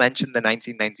we've all mentioned the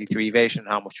 1993 version,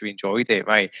 how much we enjoyed it,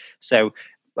 right? So,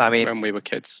 I mean... When we were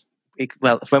kids.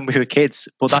 When we were kids,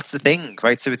 but that's the thing,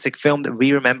 right? So it's a film that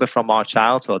we remember from our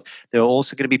childhood. There are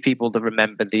also going to be people that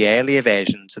remember the earlier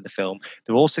versions of the film.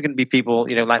 There are also going to be people,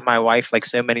 like my wife, like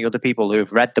so many other people who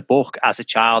have read the book as a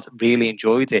child, really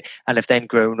enjoyed it, and have then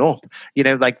grown up.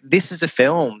 Like this is a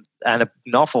film and a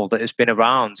novel that has been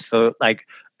around for like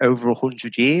over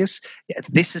 100 years.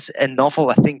 This is a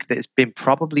novel, I think, that has been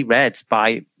probably read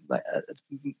by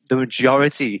the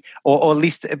majority, or at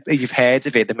least you've heard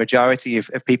of it, the majority of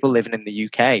people living in the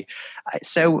UK.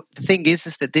 So the thing is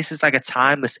that this is like a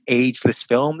timeless, ageless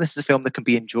film. This is a film that can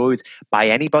be enjoyed by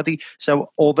anybody.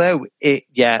 So although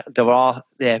there are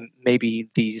maybe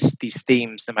these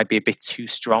themes that might be a bit too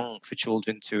strong for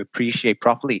children to appreciate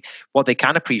properly, what they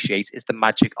can appreciate is the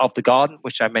magic of the garden,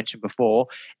 which I mentioned before,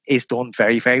 is done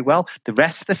very, very well. The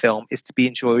rest of the film is to be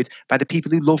enjoyed by the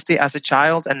people who loved it as a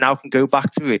child and now can go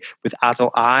back to it with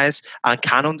adult eyes and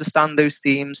can understand those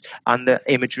themes and the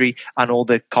imagery and all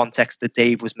the context that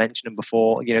Dave was mentioning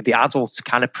before. The adults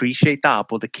can appreciate that,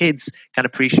 but the kids can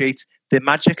appreciate the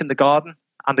magic in the garden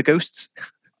and the ghosts.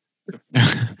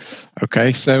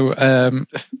 Okay, so the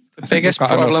biggest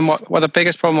problem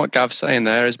what Gav's saying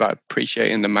there is about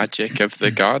appreciating the magic of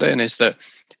the garden is that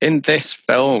in this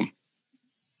film,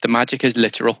 the magic is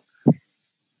literal.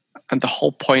 And the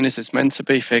whole point is it's meant to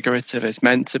be figurative. It's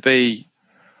meant to be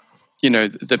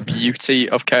the beauty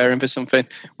of caring for something.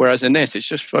 Whereas in this, it's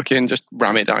just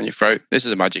ram it down your throat. This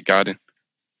is a magic garden.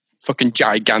 Fucking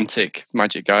gigantic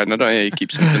magic garden. I don't know how you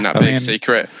keep something that big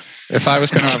secret. If I was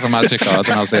going to have a magic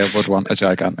garden, I'll say I would want a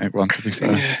gigantic one, to be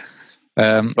fair.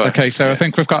 Okay, so I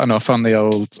think we've got enough on the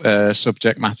old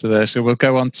subject matter there. So we'll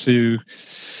go on to,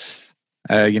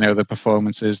 the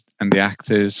performances and the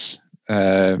actors,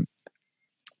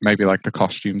 maybe like the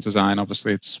costume design.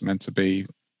 Obviously, it's meant to be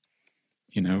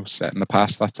set in the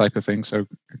past, that type of thing. So,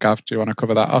 Gav, do you want to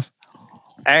cover that off?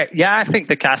 I think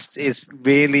the cast is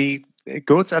really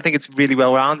good. I think it's really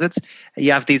well rounded.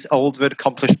 You have these older,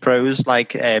 accomplished pros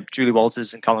like Julie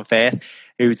Walters and Colin Firth,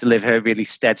 who deliver really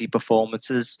steady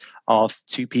performances of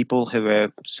two people who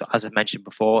are, as I mentioned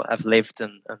before, have lived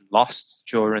and lost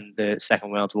during the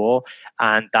Second World War,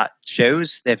 and that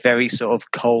shows they're very sort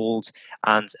of cold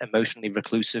and emotionally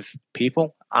reclusive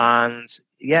people, and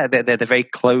they're very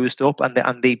closed up, and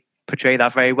they portray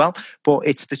that very well. But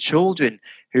it's the children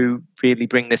who really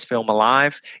bring this film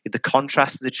alive. The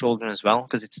contrast to the children as well,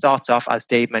 because it starts off, as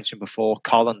Dave mentioned before,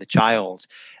 Colin, the child,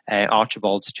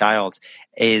 Archibald's child,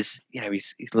 is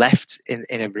he's left in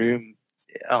a room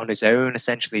on his own.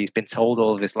 Essentially, he's been told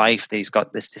all of his life that he's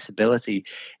got this disability.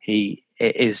 He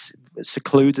is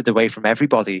secluded away from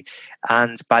everybody,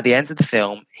 and by the end of the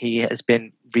film, he has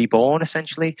been reborn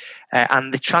essentially,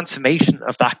 and the transformation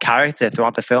of that character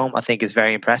throughout the film, I think, is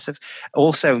very impressive.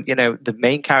 Also, the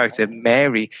main character,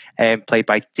 Mary, played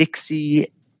by Dixie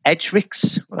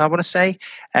Edricks, I want to say,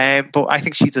 but I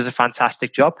think she does a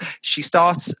fantastic job. She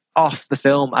starts off the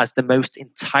film as the most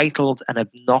entitled and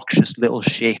obnoxious little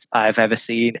shit I've ever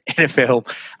seen in a film.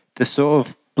 The sort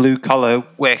of blue-collar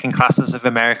working classes of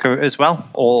America as well,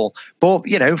 all. But,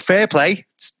 fair play.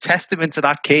 It's testament to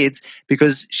that kid,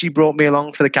 because she brought me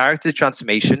along for the character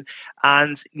transformation.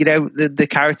 And, the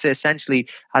character essentially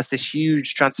has this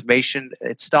huge transformation.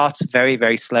 It starts very,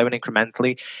 very slow and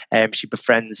incrementally. She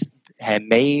befriends her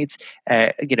maid.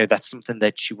 That's something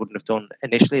that she wouldn't have done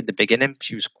initially at the beginning.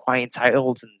 She was quite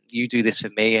entitled, and you do this for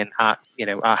me, and at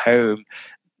home,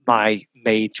 my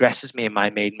maid dresses me and my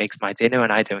maid makes my dinner,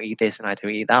 and I don't eat this and I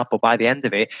don't eat that. But by the end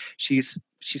of it, she's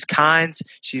kind,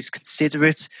 she's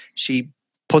considerate, she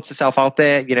puts herself out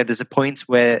there. There's a point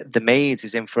where the maid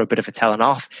is in for a bit of a telling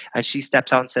off, and she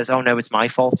steps out and says, "Oh no, it's my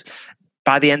fault."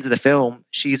 By the end of the film,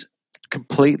 she's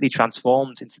completely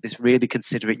transformed into this really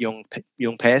considerate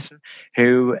young person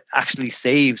who actually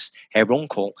saves her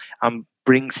uncle and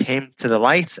brings him to the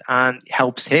light and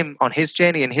helps him on his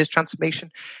journey and his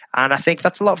transformation. And I think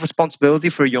that's a lot of responsibility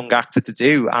for a young actor to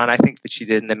do. And I think that she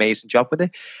did an amazing job with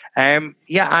it. And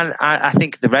I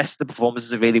think the rest of the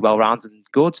performances are really well-rounded and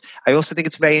good. I also think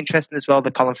it's very interesting as well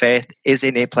that Colin Firth is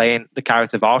in it playing the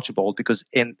character of Archibald, because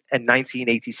in a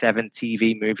 1987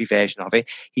 TV movie version of it,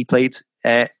 he played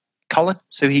Colin.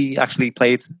 So he actually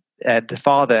played the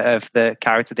father of the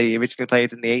character that he originally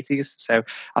played in the 80s. So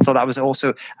I thought that was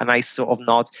also a nice sort of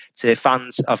nod to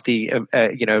fans of the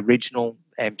original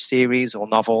series or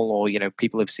novel, or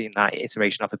people who've seen that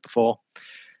iteration of it before.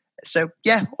 So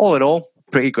yeah, all in all,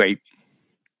 pretty great.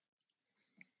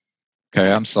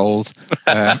 Okay, I'm sold.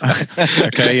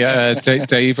 Okay,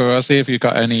 Dave or Ozzy, have you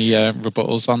got any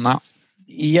rebuttals on that?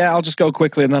 Yeah, I'll just go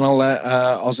quickly and then I'll let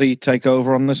Ozzy take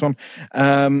over on this one.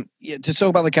 To talk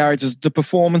about the characters, the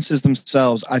performances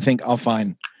themselves, I think, are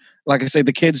fine. Like I say,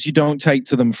 the kids, you don't take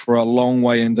to them for a long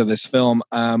way into this film.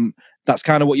 That's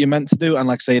kind of what you're meant to do. And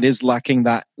like I say, it is lacking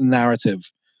that narrative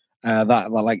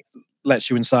that like lets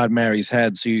you inside Mary's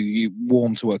head, so you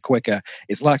warm to her quicker.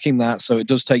 It's lacking that, so it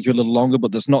does take you a little longer,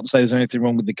 but that's not to say there's anything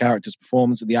wrong with the character's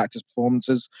performance or the actor's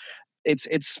performances.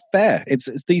 It's fair. It's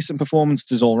decent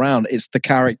performances all around. It's the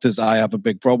characters I have a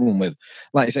big problem with.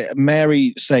 Like I say,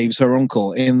 Mary saves her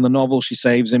uncle. In the novel, she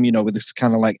saves him, with this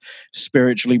kind of like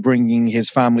spiritually bringing his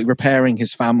family, repairing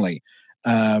his family.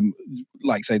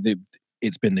 Like I say,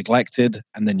 it's been neglected,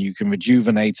 and then you can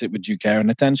rejuvenate it with due care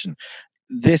and attention.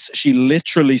 This, she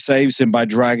literally saves him by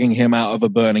dragging him out of a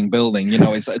burning building.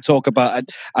 It's talk about,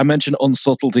 I mentioned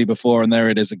unsubtlety before, and there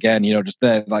it is again, just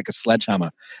there like a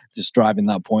sledgehammer, just driving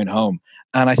that point home.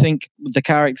 And I think the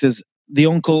characters, the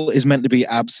uncle is meant to be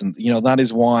absent. That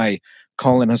is why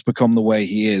Colin has become the way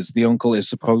he is. The uncle is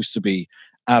supposed to be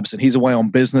absent. He's away on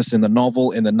business in the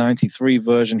novel. In the 93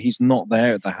 version, he's not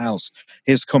there at the house.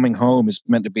 His coming home is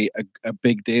meant to be a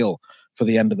big deal for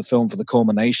the end of the film, for the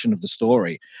culmination of the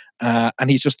story. And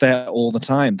he's just there all the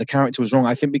time. The character was wrong.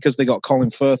 I think because they got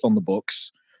Colin Firth on the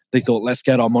books, they thought, let's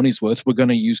get our money's worth. We're going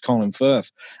to use Colin Firth.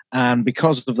 And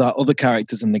because of that, other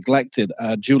characters are neglected.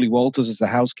 Julie Walters is the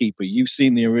housekeeper. You've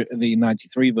seen the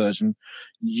 93 version.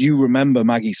 You remember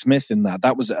Maggie Smith in that.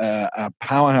 That was a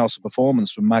powerhouse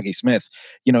performance from Maggie Smith.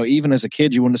 Even as a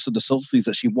kid, you understood the subtleties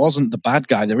that she wasn't the bad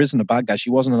guy. There isn't a bad guy. She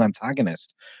wasn't an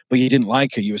antagonist. But you didn't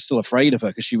like her. You were still afraid of her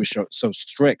because she was so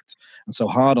strict and so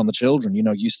hard on the children.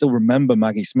 You still remember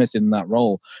Maggie Smith in that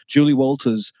role. Julie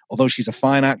Walters, although she's a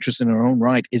fine actress in her own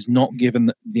right, is not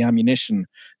given the ammunition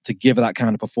to give her that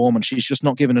kind of performance. She's just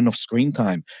not given enough screen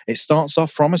time. It starts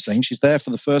off promising. She's there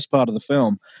for the first part of the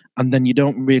film, and then you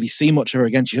don't really see much of her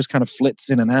again. She just kind of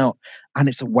flits in and out, and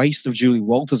it's a waste of Julie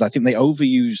Walters. I think they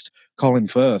overused Colin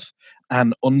Firth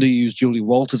and underused Julie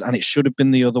Walters, and it should have been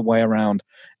the other way around.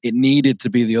 It needed to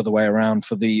be the other way around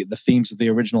for the themes of the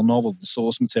original novel, the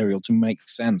source material, to make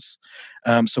sense.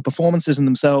 So performances in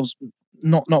themselves,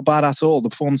 not bad at all. The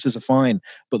performances are fine,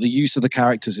 but the use of the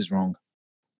characters is wrong.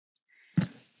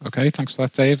 Okay, thanks for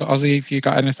that, Dave. Ozzy, have you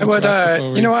got anything to add? I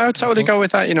would totally go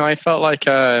with that. I felt like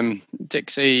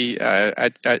Dixie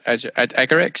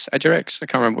Egerix. I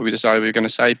can't remember what we decided we were going to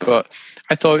say, but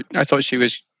I thought she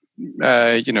was,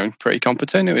 pretty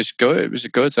competent. It was good. It was a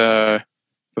good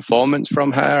performance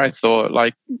from her. I thought,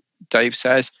 like Dave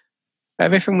says,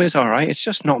 everything was all right. It's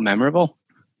just not memorable.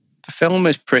 The film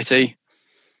is pretty.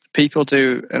 People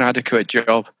do an adequate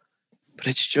job, but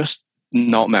it's just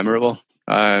not memorable.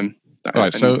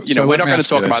 Right, so we're not going to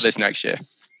talk about this next year.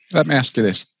 Let me ask you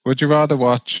this: would you rather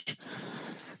watch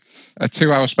a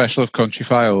 2-hour special of Country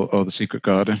File or The Secret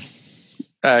Garden?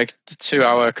 The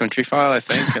 2-hour Country File, I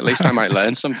think. At least I might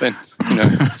learn something.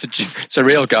 It's a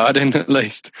real garden, at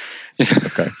least.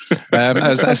 Okay.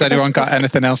 Has anyone got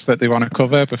anything else that they want to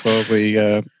cover before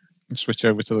we switch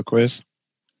over to the quiz?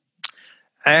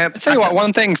 I'll tell you what.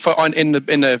 One thing in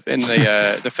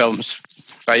the film's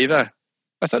favour.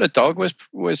 I thought the dog was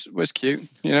cute.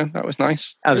 That was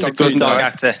nice. That was a good dog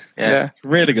actor. Yeah.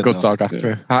 Really good dog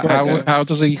actor. Yeah. How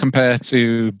does he compare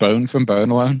to Bone from Bone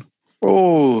Alone?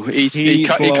 Oh, he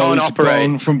can't operate.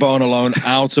 Bone from Bone Alone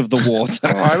out of the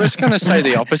water. I was going to say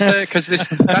the opposite, because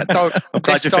that dog. I'm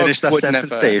glad you finished that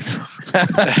sentence, Steve.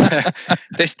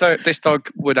 This dog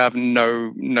would have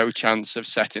no chance of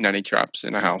setting any traps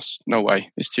in a house. No way.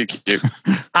 It's too cute.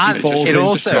 And it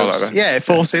also, it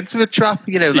falls into a trap.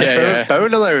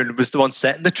 Bone Alone was the one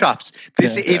setting the traps.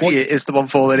 This idiot is the one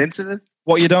falling into them.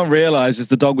 What you don't realise is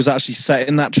the dog was actually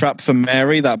setting that trap for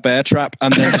Mary, that bear trap,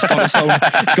 and then just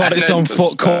got its own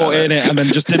foot caught in it, and then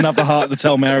just didn't have the heart to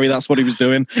tell Mary that's what he was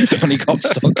doing when he got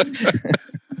stuck.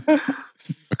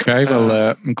 Okay,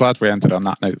 well, I'm glad we ended on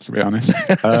that note, to be honest.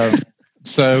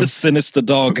 So sinister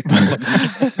dog.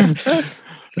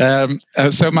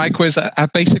 So my quiz, I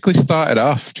basically started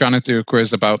off trying to do a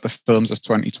quiz about the films of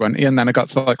 2020, and then I got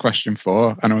to like question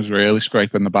 4, and I was really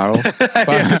scraping the barrel.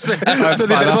 So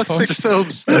they've got 6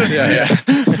 films. Yeah.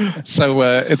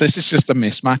 So this is just a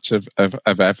mismatch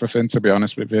of everything, to be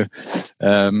honest with you.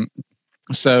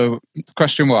 So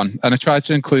question 1, and I tried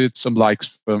to include some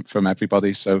likes from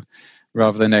everybody. So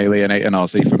rather than alienating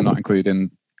Ozzy from not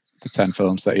including the 10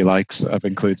 films that he likes, I've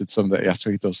included some that he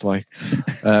actually does like.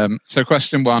 So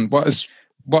question 1, what is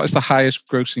the highest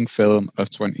grossing film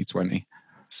of 2020?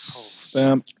 Is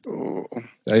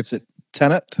it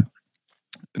Tenet?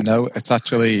 No, it's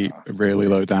actually really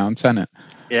low down. Tenet.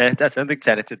 Yeah, I don't think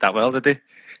Tenet did that well, did he?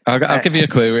 I'll give you a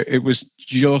clue. It was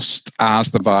just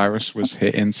as the virus was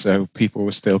hitting, so people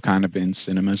were still kind of in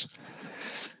cinemas.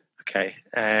 Okay.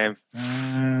 The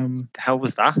hell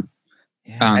was that?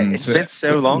 And it's been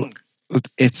so long.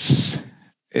 It's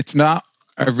not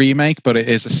a remake, but it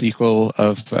is a sequel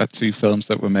of 2 films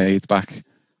that were made back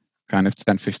kind of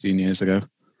 10, 15 years ago.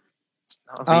 It's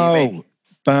not a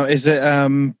remake. Is it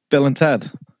Bill and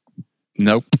Ted?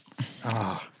 Nope.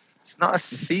 It's not a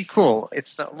sequel.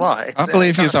 It's not what? It's I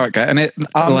believe you start getting it.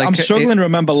 I'm struggling to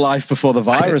remember Life Before the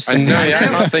Virus. I know, I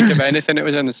can't think of anything that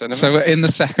was in the cinema. So in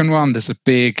the second one, there's a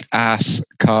big ass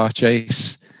car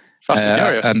chase. Fast and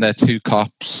Furious. And they're 2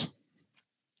 cops.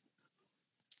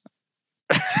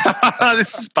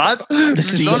 This is bad.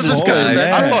 This is None of us got in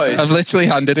there. Bad Boys. I've literally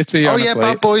handed it to you. Oh, on a yeah, plate.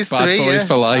 Bad Boys 3, Bad Boys yeah.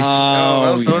 for life.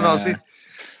 Well done,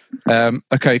 Ozzy.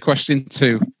 Okay, question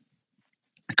 2.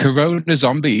 Corona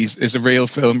Zombies is a real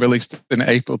film released in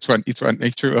April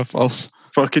 2020. True or false?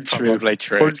 Fucking true. Probably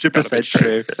true. 100%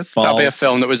 true. That'll be a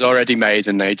film that was already made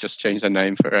and they just changed the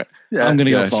name for it. Yeah. I'm going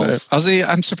to go false. So, Ozzy,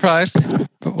 I'm surprised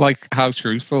like how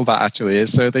truthful that actually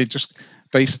is. So they just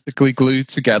basically glued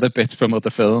together bits from other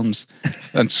films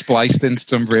and spliced into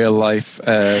some real life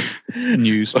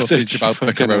news footage about the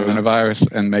coronavirus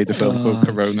and made a film called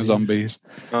Corona Zombies.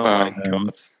 Oh my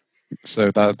God.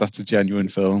 So that's a genuine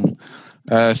film.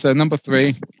 So number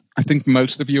 3, I think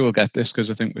most of you will get this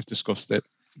because I think we've discussed it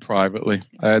privately.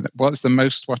 What's the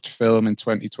most watched film in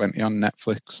 2020 on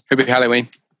Netflix? Hubie Halloween.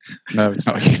 No, it's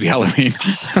not Hubie Halloween.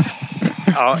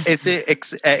 Is it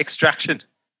Extraction?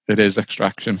 It is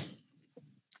Extraction.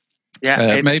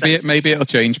 Yeah, maybe it'll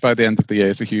change by the end of the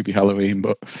year to Hubie Halloween,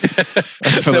 but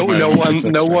no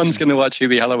one's going to watch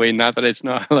Hubie Halloween now that it's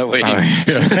not Halloween.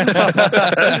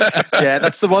 Yeah,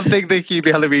 that's the one thing that Hubie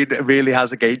Halloween really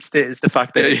has against it is the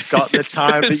fact that it's got the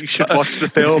time that you should watch the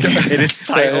film in its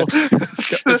title.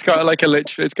 It's got like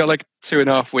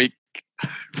 2.5 week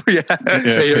period,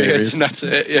 and that's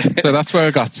it. Yeah. So that's where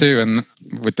I got to, and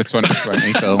with the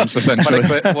 2020 films, essentially.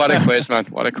 What a quiz, man!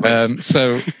 What a quiz.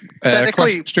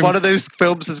 Technically, one of those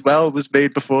films as well was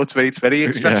made before 2020.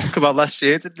 Extraction came out last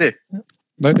year, didn't it?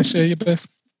 No, this year, you both.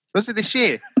 Was it this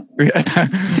year?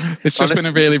 It's just been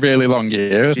a really, really long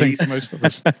year, I think, for most of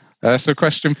us. So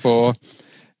question 4.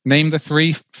 Name the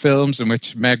 3 films in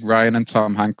which Meg Ryan and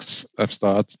Tom Hanks have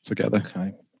starred together.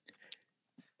 Okay.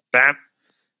 Bam.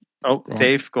 Oh,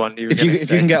 Dave, go on. If you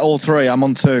can get all 3, I'm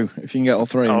on 2. If you can get all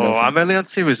 3. I'm only on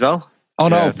 2 as well. Oh,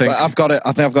 no, I've got it.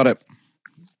 I think I've got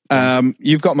it.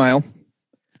 You've Got Mail.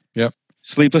 Yep.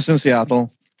 Sleepless in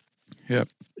Seattle. Yep.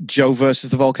 Joe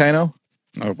versus the Volcano.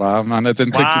 Oh, wow, man. I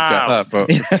didn't think you'd get that, but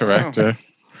correct.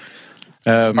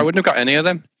 I wouldn't have got any of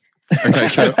them. Okay,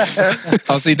 so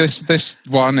Ozzy, this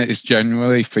one is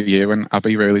genuinely for you, and I'll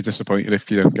be really disappointed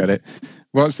if you don't get it.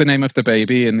 What's the name of the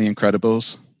baby in The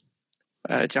Incredibles?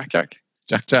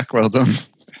 Jack, well done.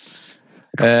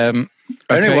 I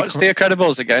only watched The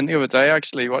Incredibles again the other day. I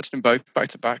actually watched them both back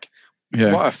to back.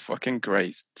 Yeah. What a fucking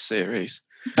great series.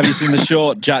 Have you seen the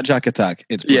short Jack Attack?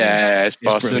 It's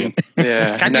awesome.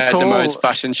 Yeah, Can you call the most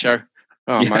fashion show.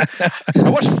 Oh man, I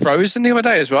watched Frozen the other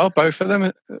day as well. Both of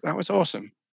them. That was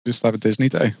awesome. Just have a Disney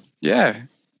day. Yeah.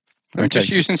 I'm just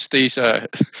using Steve's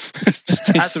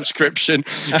subscription.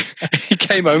 He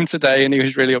came home today and he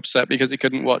was really upset because he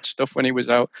couldn't watch stuff when he was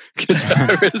out because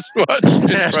I was watching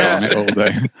it all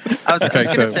day. I was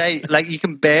going to say, like, you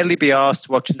can barely be asked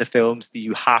watching the films that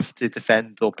you have to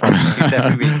defend or prosecute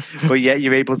every week, but yet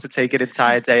you're able to take an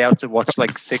entire day out to watch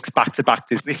like 6 back-to-back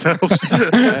Disney films.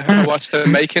 I watched the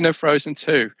making of Frozen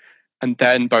 2 and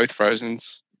then both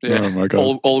Frozens. Yeah, oh my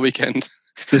God. All weekend.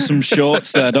 There's some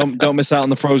shorts there. Don't miss out on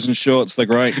the Frozen shorts. They're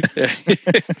great.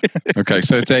 Okay,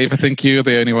 so Dave, I think you're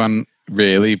the only one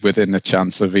really within the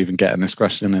chance of even getting this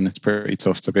question, and it's pretty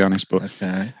tough to be honest. But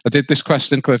okay. I did this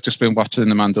question because I've just been watching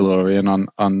The Mandalorian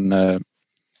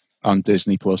on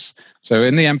Disney Plus. So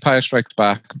in The Empire Strikes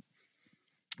Back,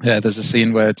 there's a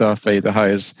scene where Darth Vader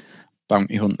hires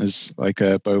bounty hunters like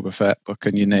Boba Fett, but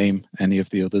can you name any of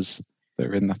the others that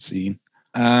are in that scene?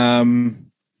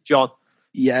 John.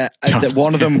 Yeah,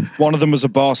 one of them was a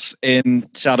boss in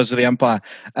Shadows of the Empire.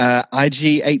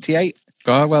 IG-88.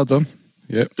 Oh, well done.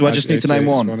 Yep. Do I just need to name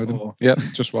one? Yep,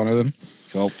 just one of them.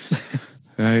 Cool.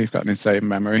 You've got an insane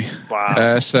memory.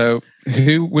 Wow. So,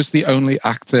 who was the only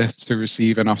actor to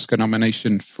receive an Oscar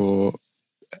nomination for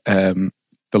The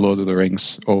Lord of the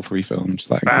Rings? All 3 films.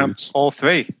 That includes all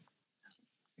 3.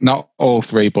 Not all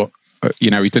 3, but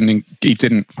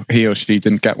he or she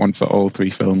didn't get one for all 3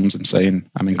 films. I'm saying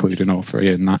I'm including all 3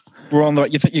 in that. We're on the.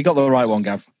 You got the right one,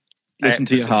 Gav. Listen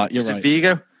to your heart. You're right.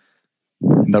 Vigo?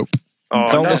 Nope.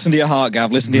 Don't listen to your heart,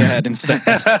 Gav. Listen to your head instead.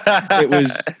 It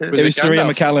was Sir Ian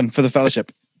McKellen for The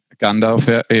Fellowship. Gandalf,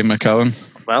 yeah, Ian McKellen.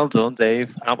 Well done,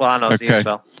 Dave. Well, and Ozzy as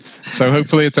well. So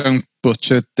hopefully I don't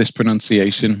butcher this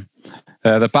pronunciation.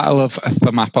 The Battle of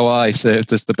Thermopylae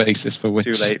served as the basis for which...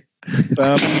 Too late.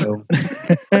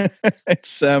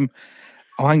 It's hang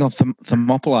on,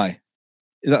 Thermopylae.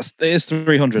 It is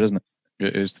 300, isn't it?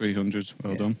 It is 300.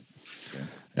 Well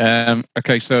done.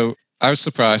 Okay, so I was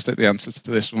surprised at the answer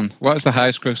to this one. What is the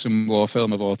highest grossing war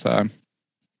film of all time?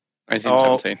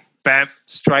 1917. Bam.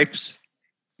 Stripes.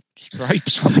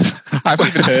 Stripes. I haven't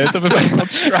even heard of a film called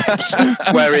Stripes.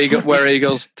 Where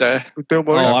Eagles Dare. Don't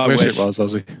worry. I wish it was,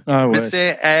 Ozzy.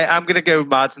 I'm going to go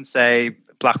mad and say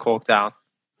Black Hawk Down.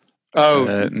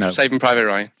 No. Saving Private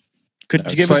Ryan. Could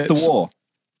you give us the war?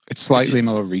 It's slightly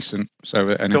more recent, it's a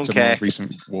more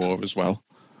recent war as well.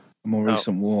 A more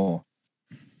recent war.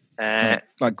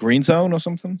 Like Green Zone or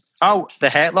something? Oh, The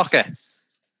Hurt Locker.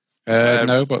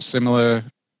 No, but similar.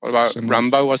 What about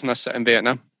Rambo? Wasn't that set in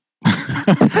Vietnam?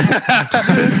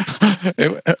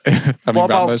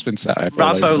 Rambo's been set up.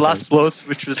 Rambo Last Blood,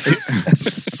 which was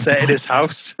set in his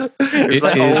house. It was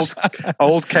like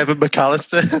old Kevin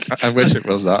McAllister. I wish it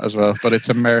was that as well, but it's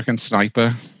American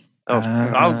Sniper.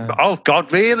 Oh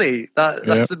God, really?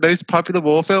 That's the most popular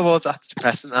war film. That's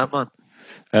depressing, that man.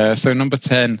 So number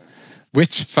 10,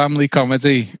 which family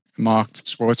comedy marked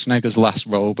Schwarzenegger's last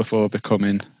role before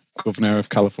becoming governor of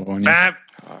California?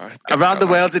 Around the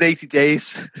World in 80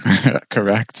 Days.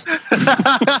 Correct.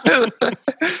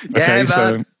 Yeah,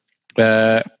 man.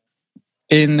 So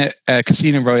in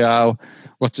Casino Royale,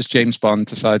 what does James Bond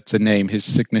decide to name his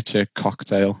signature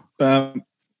cocktail?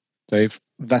 Dave?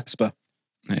 Vespa.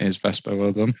 It is Vespa,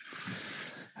 well done.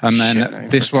 And then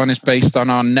this one is based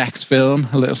on our next film,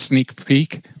 a little sneak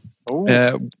peek.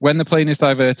 When the plane is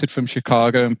diverted from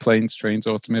Chicago in planes, trains,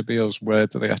 automobiles, where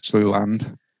do they actually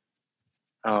land?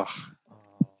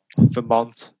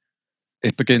 Vermont.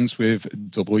 It begins with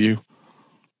W.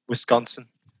 Wisconsin.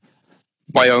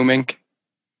 Wyoming.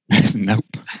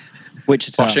 Nope.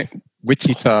 Wichita.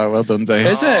 Well done, Dave.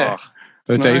 Is it?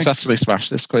 So Dave's actually smashed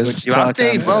this quiz. You have,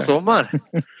 Dave. Well done, man.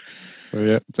 So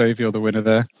yeah, Dave, you're the winner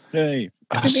there. Yay.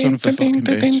 Son of a fucking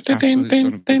bitch. Absolute son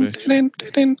of a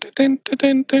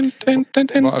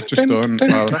bitch. What I've just done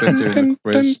while I've been doing the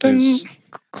quiz is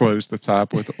close the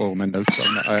tab with all my notes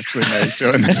on that I actually made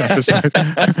during this episode.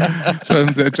 So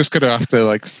I'm just going to have to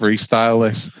freestyle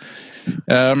this.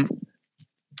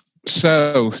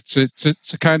 So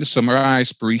to kind of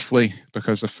summarize briefly,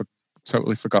 because I've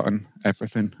totally forgotten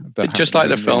everything. Just like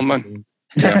the film, man.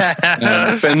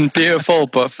 Yeah. Been beautiful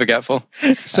but forgetful.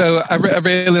 So I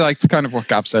really liked kind of what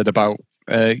Gab said about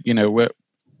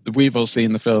we've all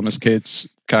seen the film as kids,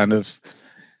 kind of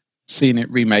seen it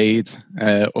remade,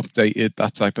 updated,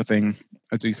 that type of thing.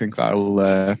 I do think that'll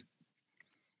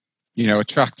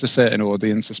attract a certain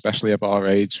audience, especially of our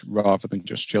age, rather than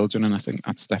just children, and I think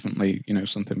that's definitely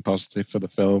something positive for the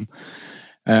film.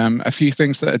 A few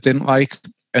things that I didn't like,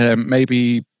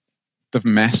 maybe they've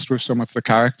messed with some of the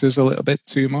characters a little bit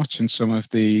too much, and some of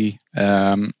the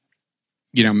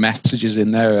messages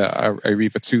in there are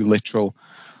either too literal,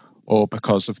 or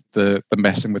because of the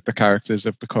messing with the characters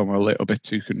have become a little bit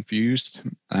too confused.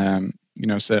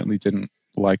 Certainly didn't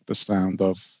like the sound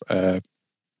of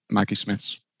Maggie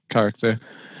Smith's character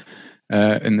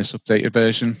in this updated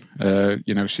version.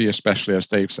 She, especially as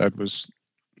Dave said, was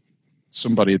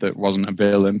somebody that wasn't a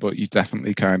villain, but you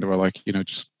definitely kind of were like,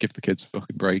 just give the kids a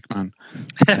fucking break, man.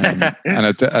 And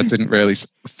I didn't really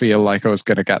feel like I was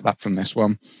going to get that from this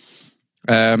one.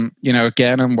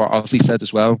 Again, and what Ozzy said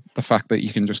as well, the fact that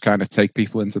you can just kind of take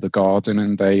people into the garden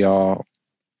and they are,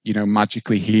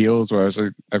 magically healed, whereas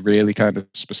I really kind of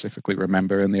specifically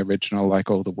remember in the original,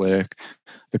 all the work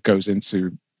that goes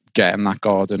into getting that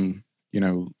garden,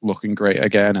 looking great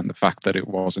again, and the fact that it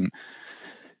wasn't,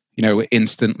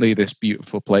 instantly this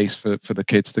beautiful place for the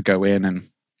kids to go in, and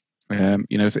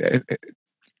it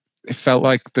felt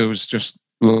like there was just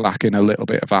lacking a little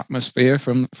bit of atmosphere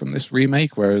from this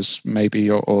remake, whereas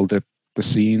maybe all the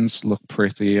scenes look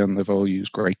pretty and they've all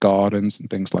used great gardens and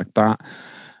things like that.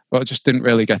 But I just didn't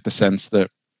really get the sense that,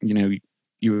 you know,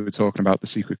 you were talking about the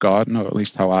Secret Garden, or at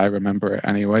least how I remember it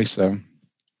anyway. So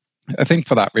I think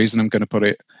for that reason, I'm going to put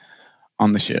it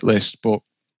on the shit list. But,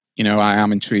 you know, I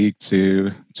am intrigued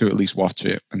to at least watch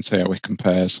it and see how it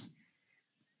compares.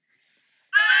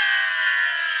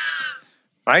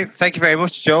 Right, thank you very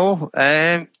much, Joel.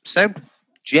 So,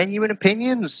 genuine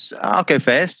opinions. I'll go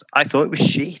first. I thought it was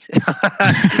shit.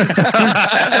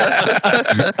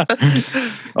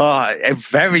 A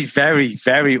very, very,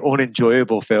 very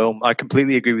unenjoyable film. I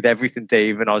completely agree with everything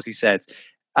Dave and Ozzy said.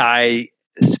 I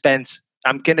spent,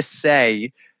 I'm going to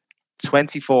say,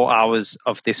 24 hours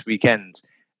of this weekend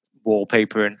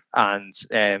wallpapering and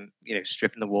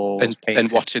stripping the walls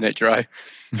and watching it dry.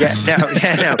 No. And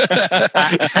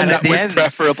at the end,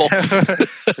 preferable. I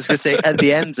was going to say, at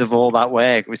the end of all that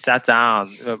work, we sat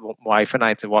down, my wife and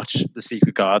I, to watch The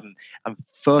Secret Garden, and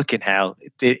fucking hell,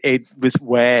 it was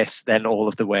worse than all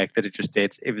of the work that it just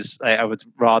did. It was, I would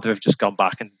rather have just gone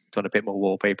back and done a bit more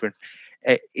wallpapering.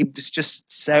 It was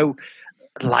just so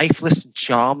lifeless and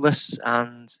charmless,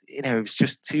 and it was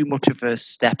just too much of a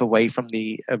step away from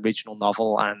the original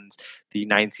novel and the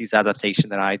 90s adaptation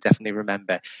that I definitely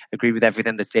remember. I agree with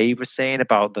everything that Dave was saying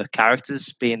about the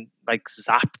characters being like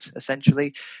zapped,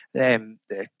 essentially. The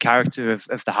character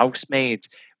of the housemaid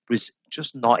was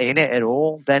just not in it at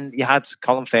all. Then you had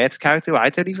Colin Firth's character, who I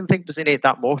don't even think was in it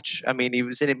that much. I mean, he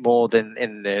was in it more than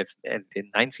in the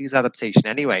 90s adaptation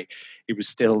anyway. He was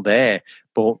still there,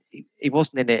 but he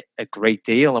wasn't in it a great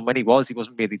deal. And when he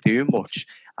wasn't really doing much.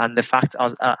 And the fact,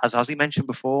 as Ozzy mentioned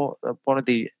before, one of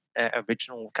the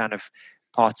original kind of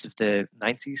parts of the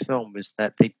 90s film was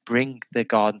that they bring the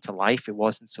garden to life. It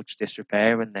wasn't such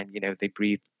disrepair, and then they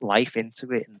breathed life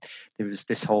into it, and there was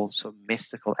this whole sort of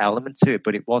mystical element to it.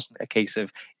 But it wasn't a case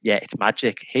of it's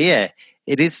magic. Here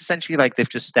it is essentially like they've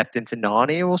just stepped into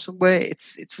Narnia or somewhere.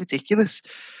 It's ridiculous.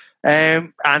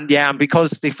 And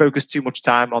because they focus too much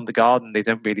time on the garden, they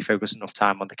don't really focus enough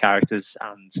time on the characters,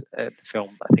 and the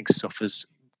film, I think, suffers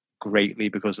greatly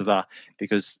because of that.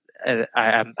 Because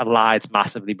I lied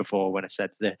massively before when I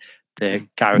said the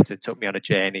character took me on a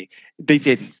journey. They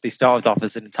didn't. They started off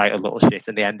as an entitled little shit,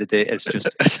 and they ended it as just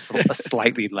a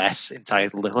slightly less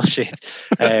entitled little shit.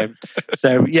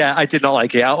 So yeah, I did not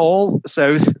like it at all.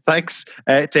 So thanks,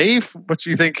 Dave. What do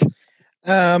you think?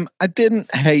 I didn't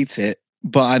hate it,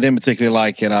 but I didn't particularly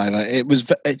like it either.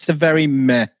 It's a very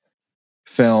meh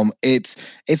film. It's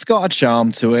got a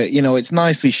charm to it. It's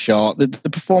nicely shot. The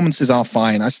performances are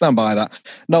fine. I stand by that.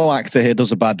 No actor here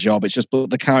does a bad job. It's just, but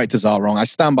the characters are wrong. I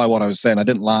stand by what I was saying. I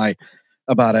didn't lie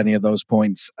about any of those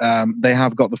points. They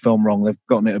have got the film wrong. They've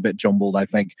gotten it a bit jumbled, I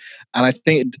think. And I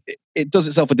think it does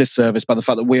itself a disservice by the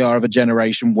fact that we are of a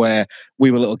generation where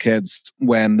we were little kids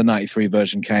when the 93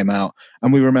 version came out,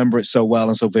 and we remember it so well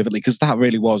and so vividly, because that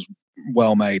really was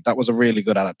well made. That was a really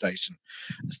good adaptation.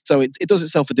 So it does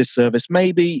itself a disservice.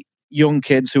 Maybe young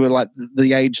kids who are like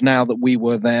the age now that we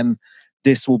were then,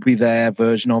 this will be their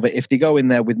version of it. If they go in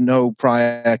there with no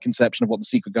prior conception of what the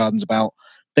Secret Garden's about,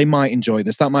 they might enjoy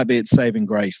this. That might be its saving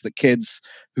grace, that kids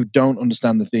who don't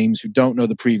understand the themes, who don't know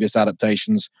the previous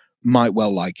adaptations, might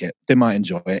well like it. They might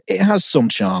enjoy it. It has some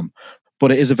charm,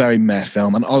 but it is a very meh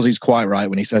film. And Ozzy's quite right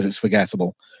when he says it's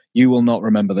forgettable. You will not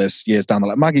remember this years down the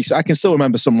line. I can still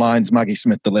remember some lines Maggie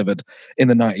Smith delivered in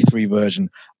the 93 version.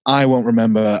 I won't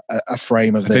remember a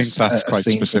frame of this. I think that's quite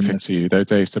specific to you, though,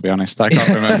 Dave, to be honest. I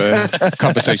can't remember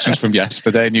conversations from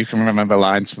yesterday, and you can remember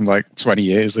lines from like 20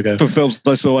 years ago. For films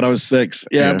I saw when I was 6.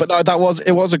 Yeah, but no,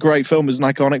 it was a great film. It was an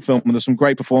iconic film, and there's some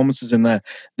great performances in there.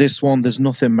 This one, there's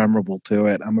nothing memorable to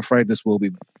it. I'm afraid this will be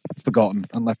forgotten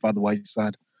and left by the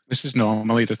wayside. This is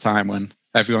normally the time when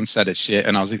everyone said it's shit,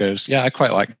 and Ozzy goes, "Yeah, I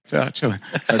quite liked it, actually."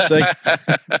 Let's see.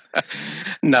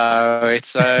 No,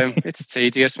 it's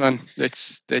tedious, man.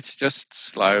 It's just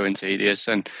slow and tedious,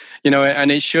 and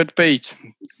and it should be.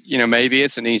 Maybe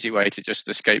it's an easy way to just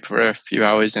escape for a few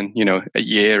hours, and a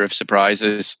year of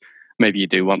surprises. Maybe you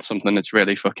do want something that's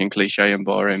really fucking cliche and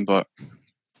boring, but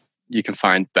you can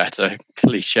find better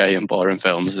cliche and boring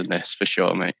films than this for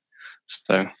sure, mate.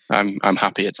 So I'm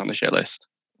happy it's on the shit list.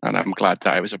 And I'm glad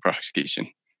that I was a prosecution.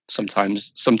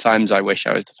 Sometimes I wish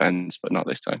I was defense, but not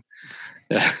this time.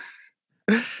 Yeah.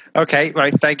 Okay,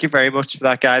 right. Thank you very much for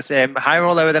that, guys. Higher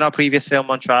or lower than our previous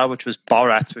film on trial, which was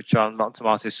Borat, which on Rotten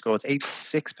Tomatoes scored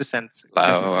 86%.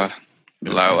 Lower.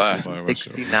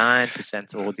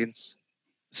 69% audience.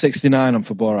 69 on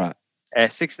for Borat.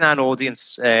 69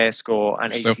 audience score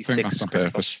and I still 86 think that's on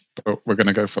critical. purpose, but we're going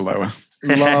to go for lower.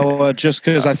 Lower, just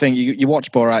because I think you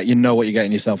watch Borat, you know what you're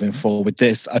getting yourself in for. With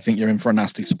this, I think you're in for a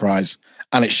nasty surprise,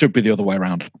 and it should be the other way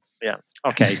around. Yeah.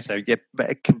 Okay, so you're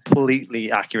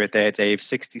completely accurate there, Dave.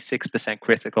 66%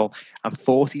 critical and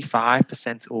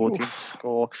 45% audience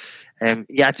score.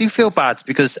 Yeah, I do feel bad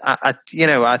because I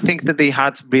think that they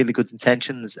had really good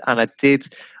intentions, and I did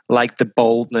like the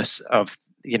boldness of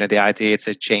the idea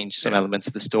to change some elements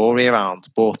of the story around,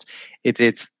 but it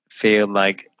did feel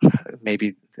like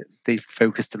maybe they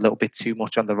focused a little bit too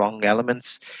much on the wrong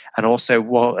elements. And also,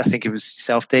 what I think it was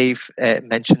yourself, Dave,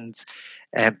 mentioned.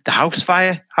 The house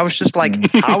fire, I was just like,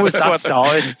 how was that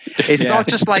started? It's not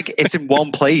just like it's in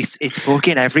one place, it's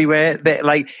fucking everywhere.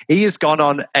 Like, he has gone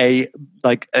on a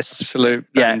absolute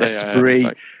a spree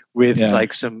with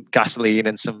like some gasoline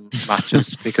and some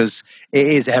matches because it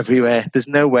is everywhere. There's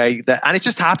no way that, and it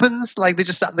just happens. Like, they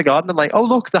just sat in the garden and like, oh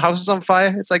look, the house is on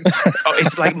fire. It's like,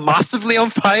 it's like massively on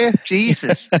fire.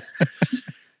 Jesus.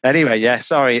 Anyway, yeah,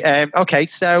 sorry. Okay,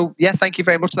 so yeah, thank you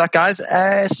very much for that, guys.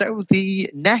 So the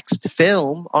next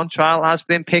film on trial has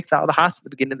been picked out of the hat at the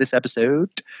beginning of this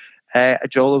episode.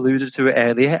 Joel alluded to it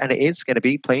earlier, and it is going to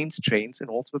be Planes, Trains,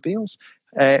 and Automobiles.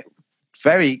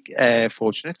 Very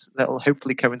fortunate. That will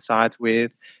hopefully coincide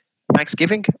with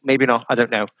Thanksgiving. Maybe not. I don't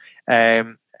know.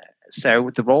 So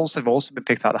the roles have also been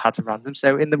picked out of the hat at random.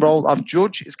 So in the role of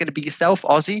Judge is going to be yourself,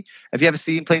 Ozzy. Have you ever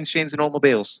seen Planes, Trains, and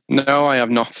Automobiles? No, I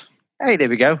have not. Hey, there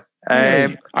we go. I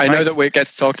know that it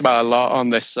gets talked about a lot on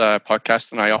this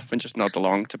podcast, and I often just nod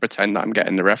along to pretend that I'm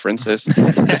getting the references,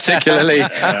 particularly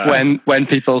when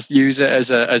people use it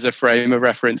as a frame of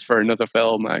reference for another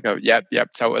film. I go, yep,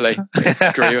 totally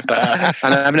agree with that.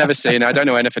 And I've never seen it. I don't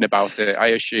know anything about it. I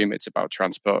assume it's about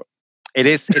transport. It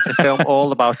is. It's a film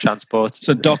all about transport. It's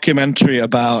a documentary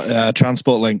about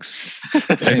transport links.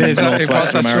 It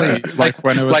was actually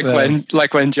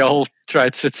like when Joel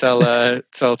tried to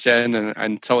tell Jen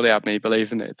and totally had me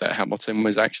believing it that Hamilton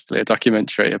was actually a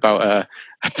documentary about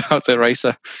the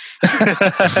racer.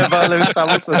 About Lewis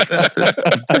Hamilton.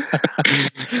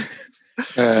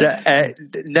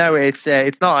 No, it's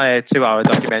not a 2-hour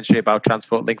documentary about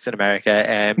transport links in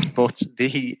America, but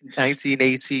the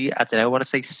 1980, I want to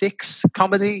say 6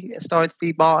 comedy starring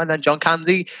Steve Martin and John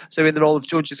Candy. So in the role of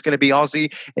Judge, it's going to be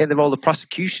Ozzy. In the role of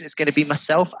prosecution, it's going to be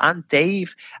myself and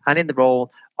Dave. And in the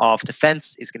role of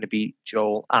defense, it's going to be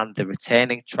Joel and the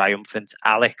returning triumphant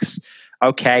Alex.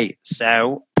 Okay,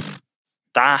 so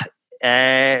that...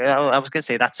 I was going to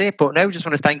say that's it, but no, just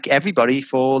want to thank everybody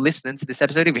for listening to this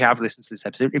episode. If you have listened to this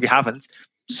episode, if you haven't,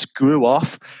 screw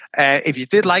off. If you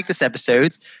did like this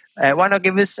episode, why not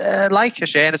give us a like, a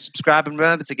share, and a subscribe, and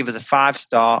remember to give us a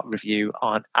 5-star review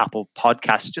on Apple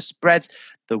Podcasts. Just spread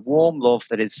the warm love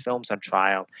that is Films on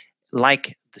Trial,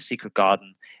 like The Secret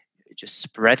Garden. Just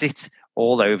spread it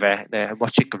all over,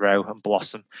 watch it grow and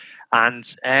blossom. And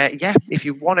if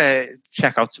you want to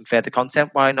check out some further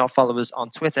content, why not follow us on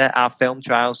Twitter at Film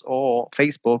Trials, or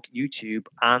Facebook, YouTube,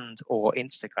 and or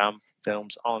Instagram,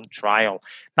 Films on Trial.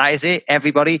 That is it,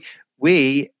 everybody.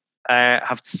 We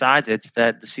have decided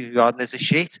that The Secret Garden is a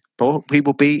shit, but we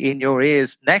will be in your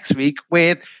ears next week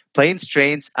with Planes,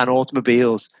 Trains, and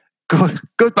Automobiles.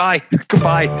 Goodbye.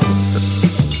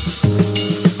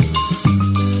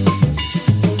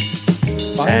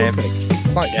 Biopic.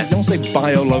 Like, you don't say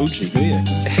biology, do you?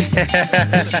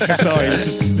 Sorry,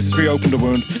 this has reopened a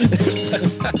wound.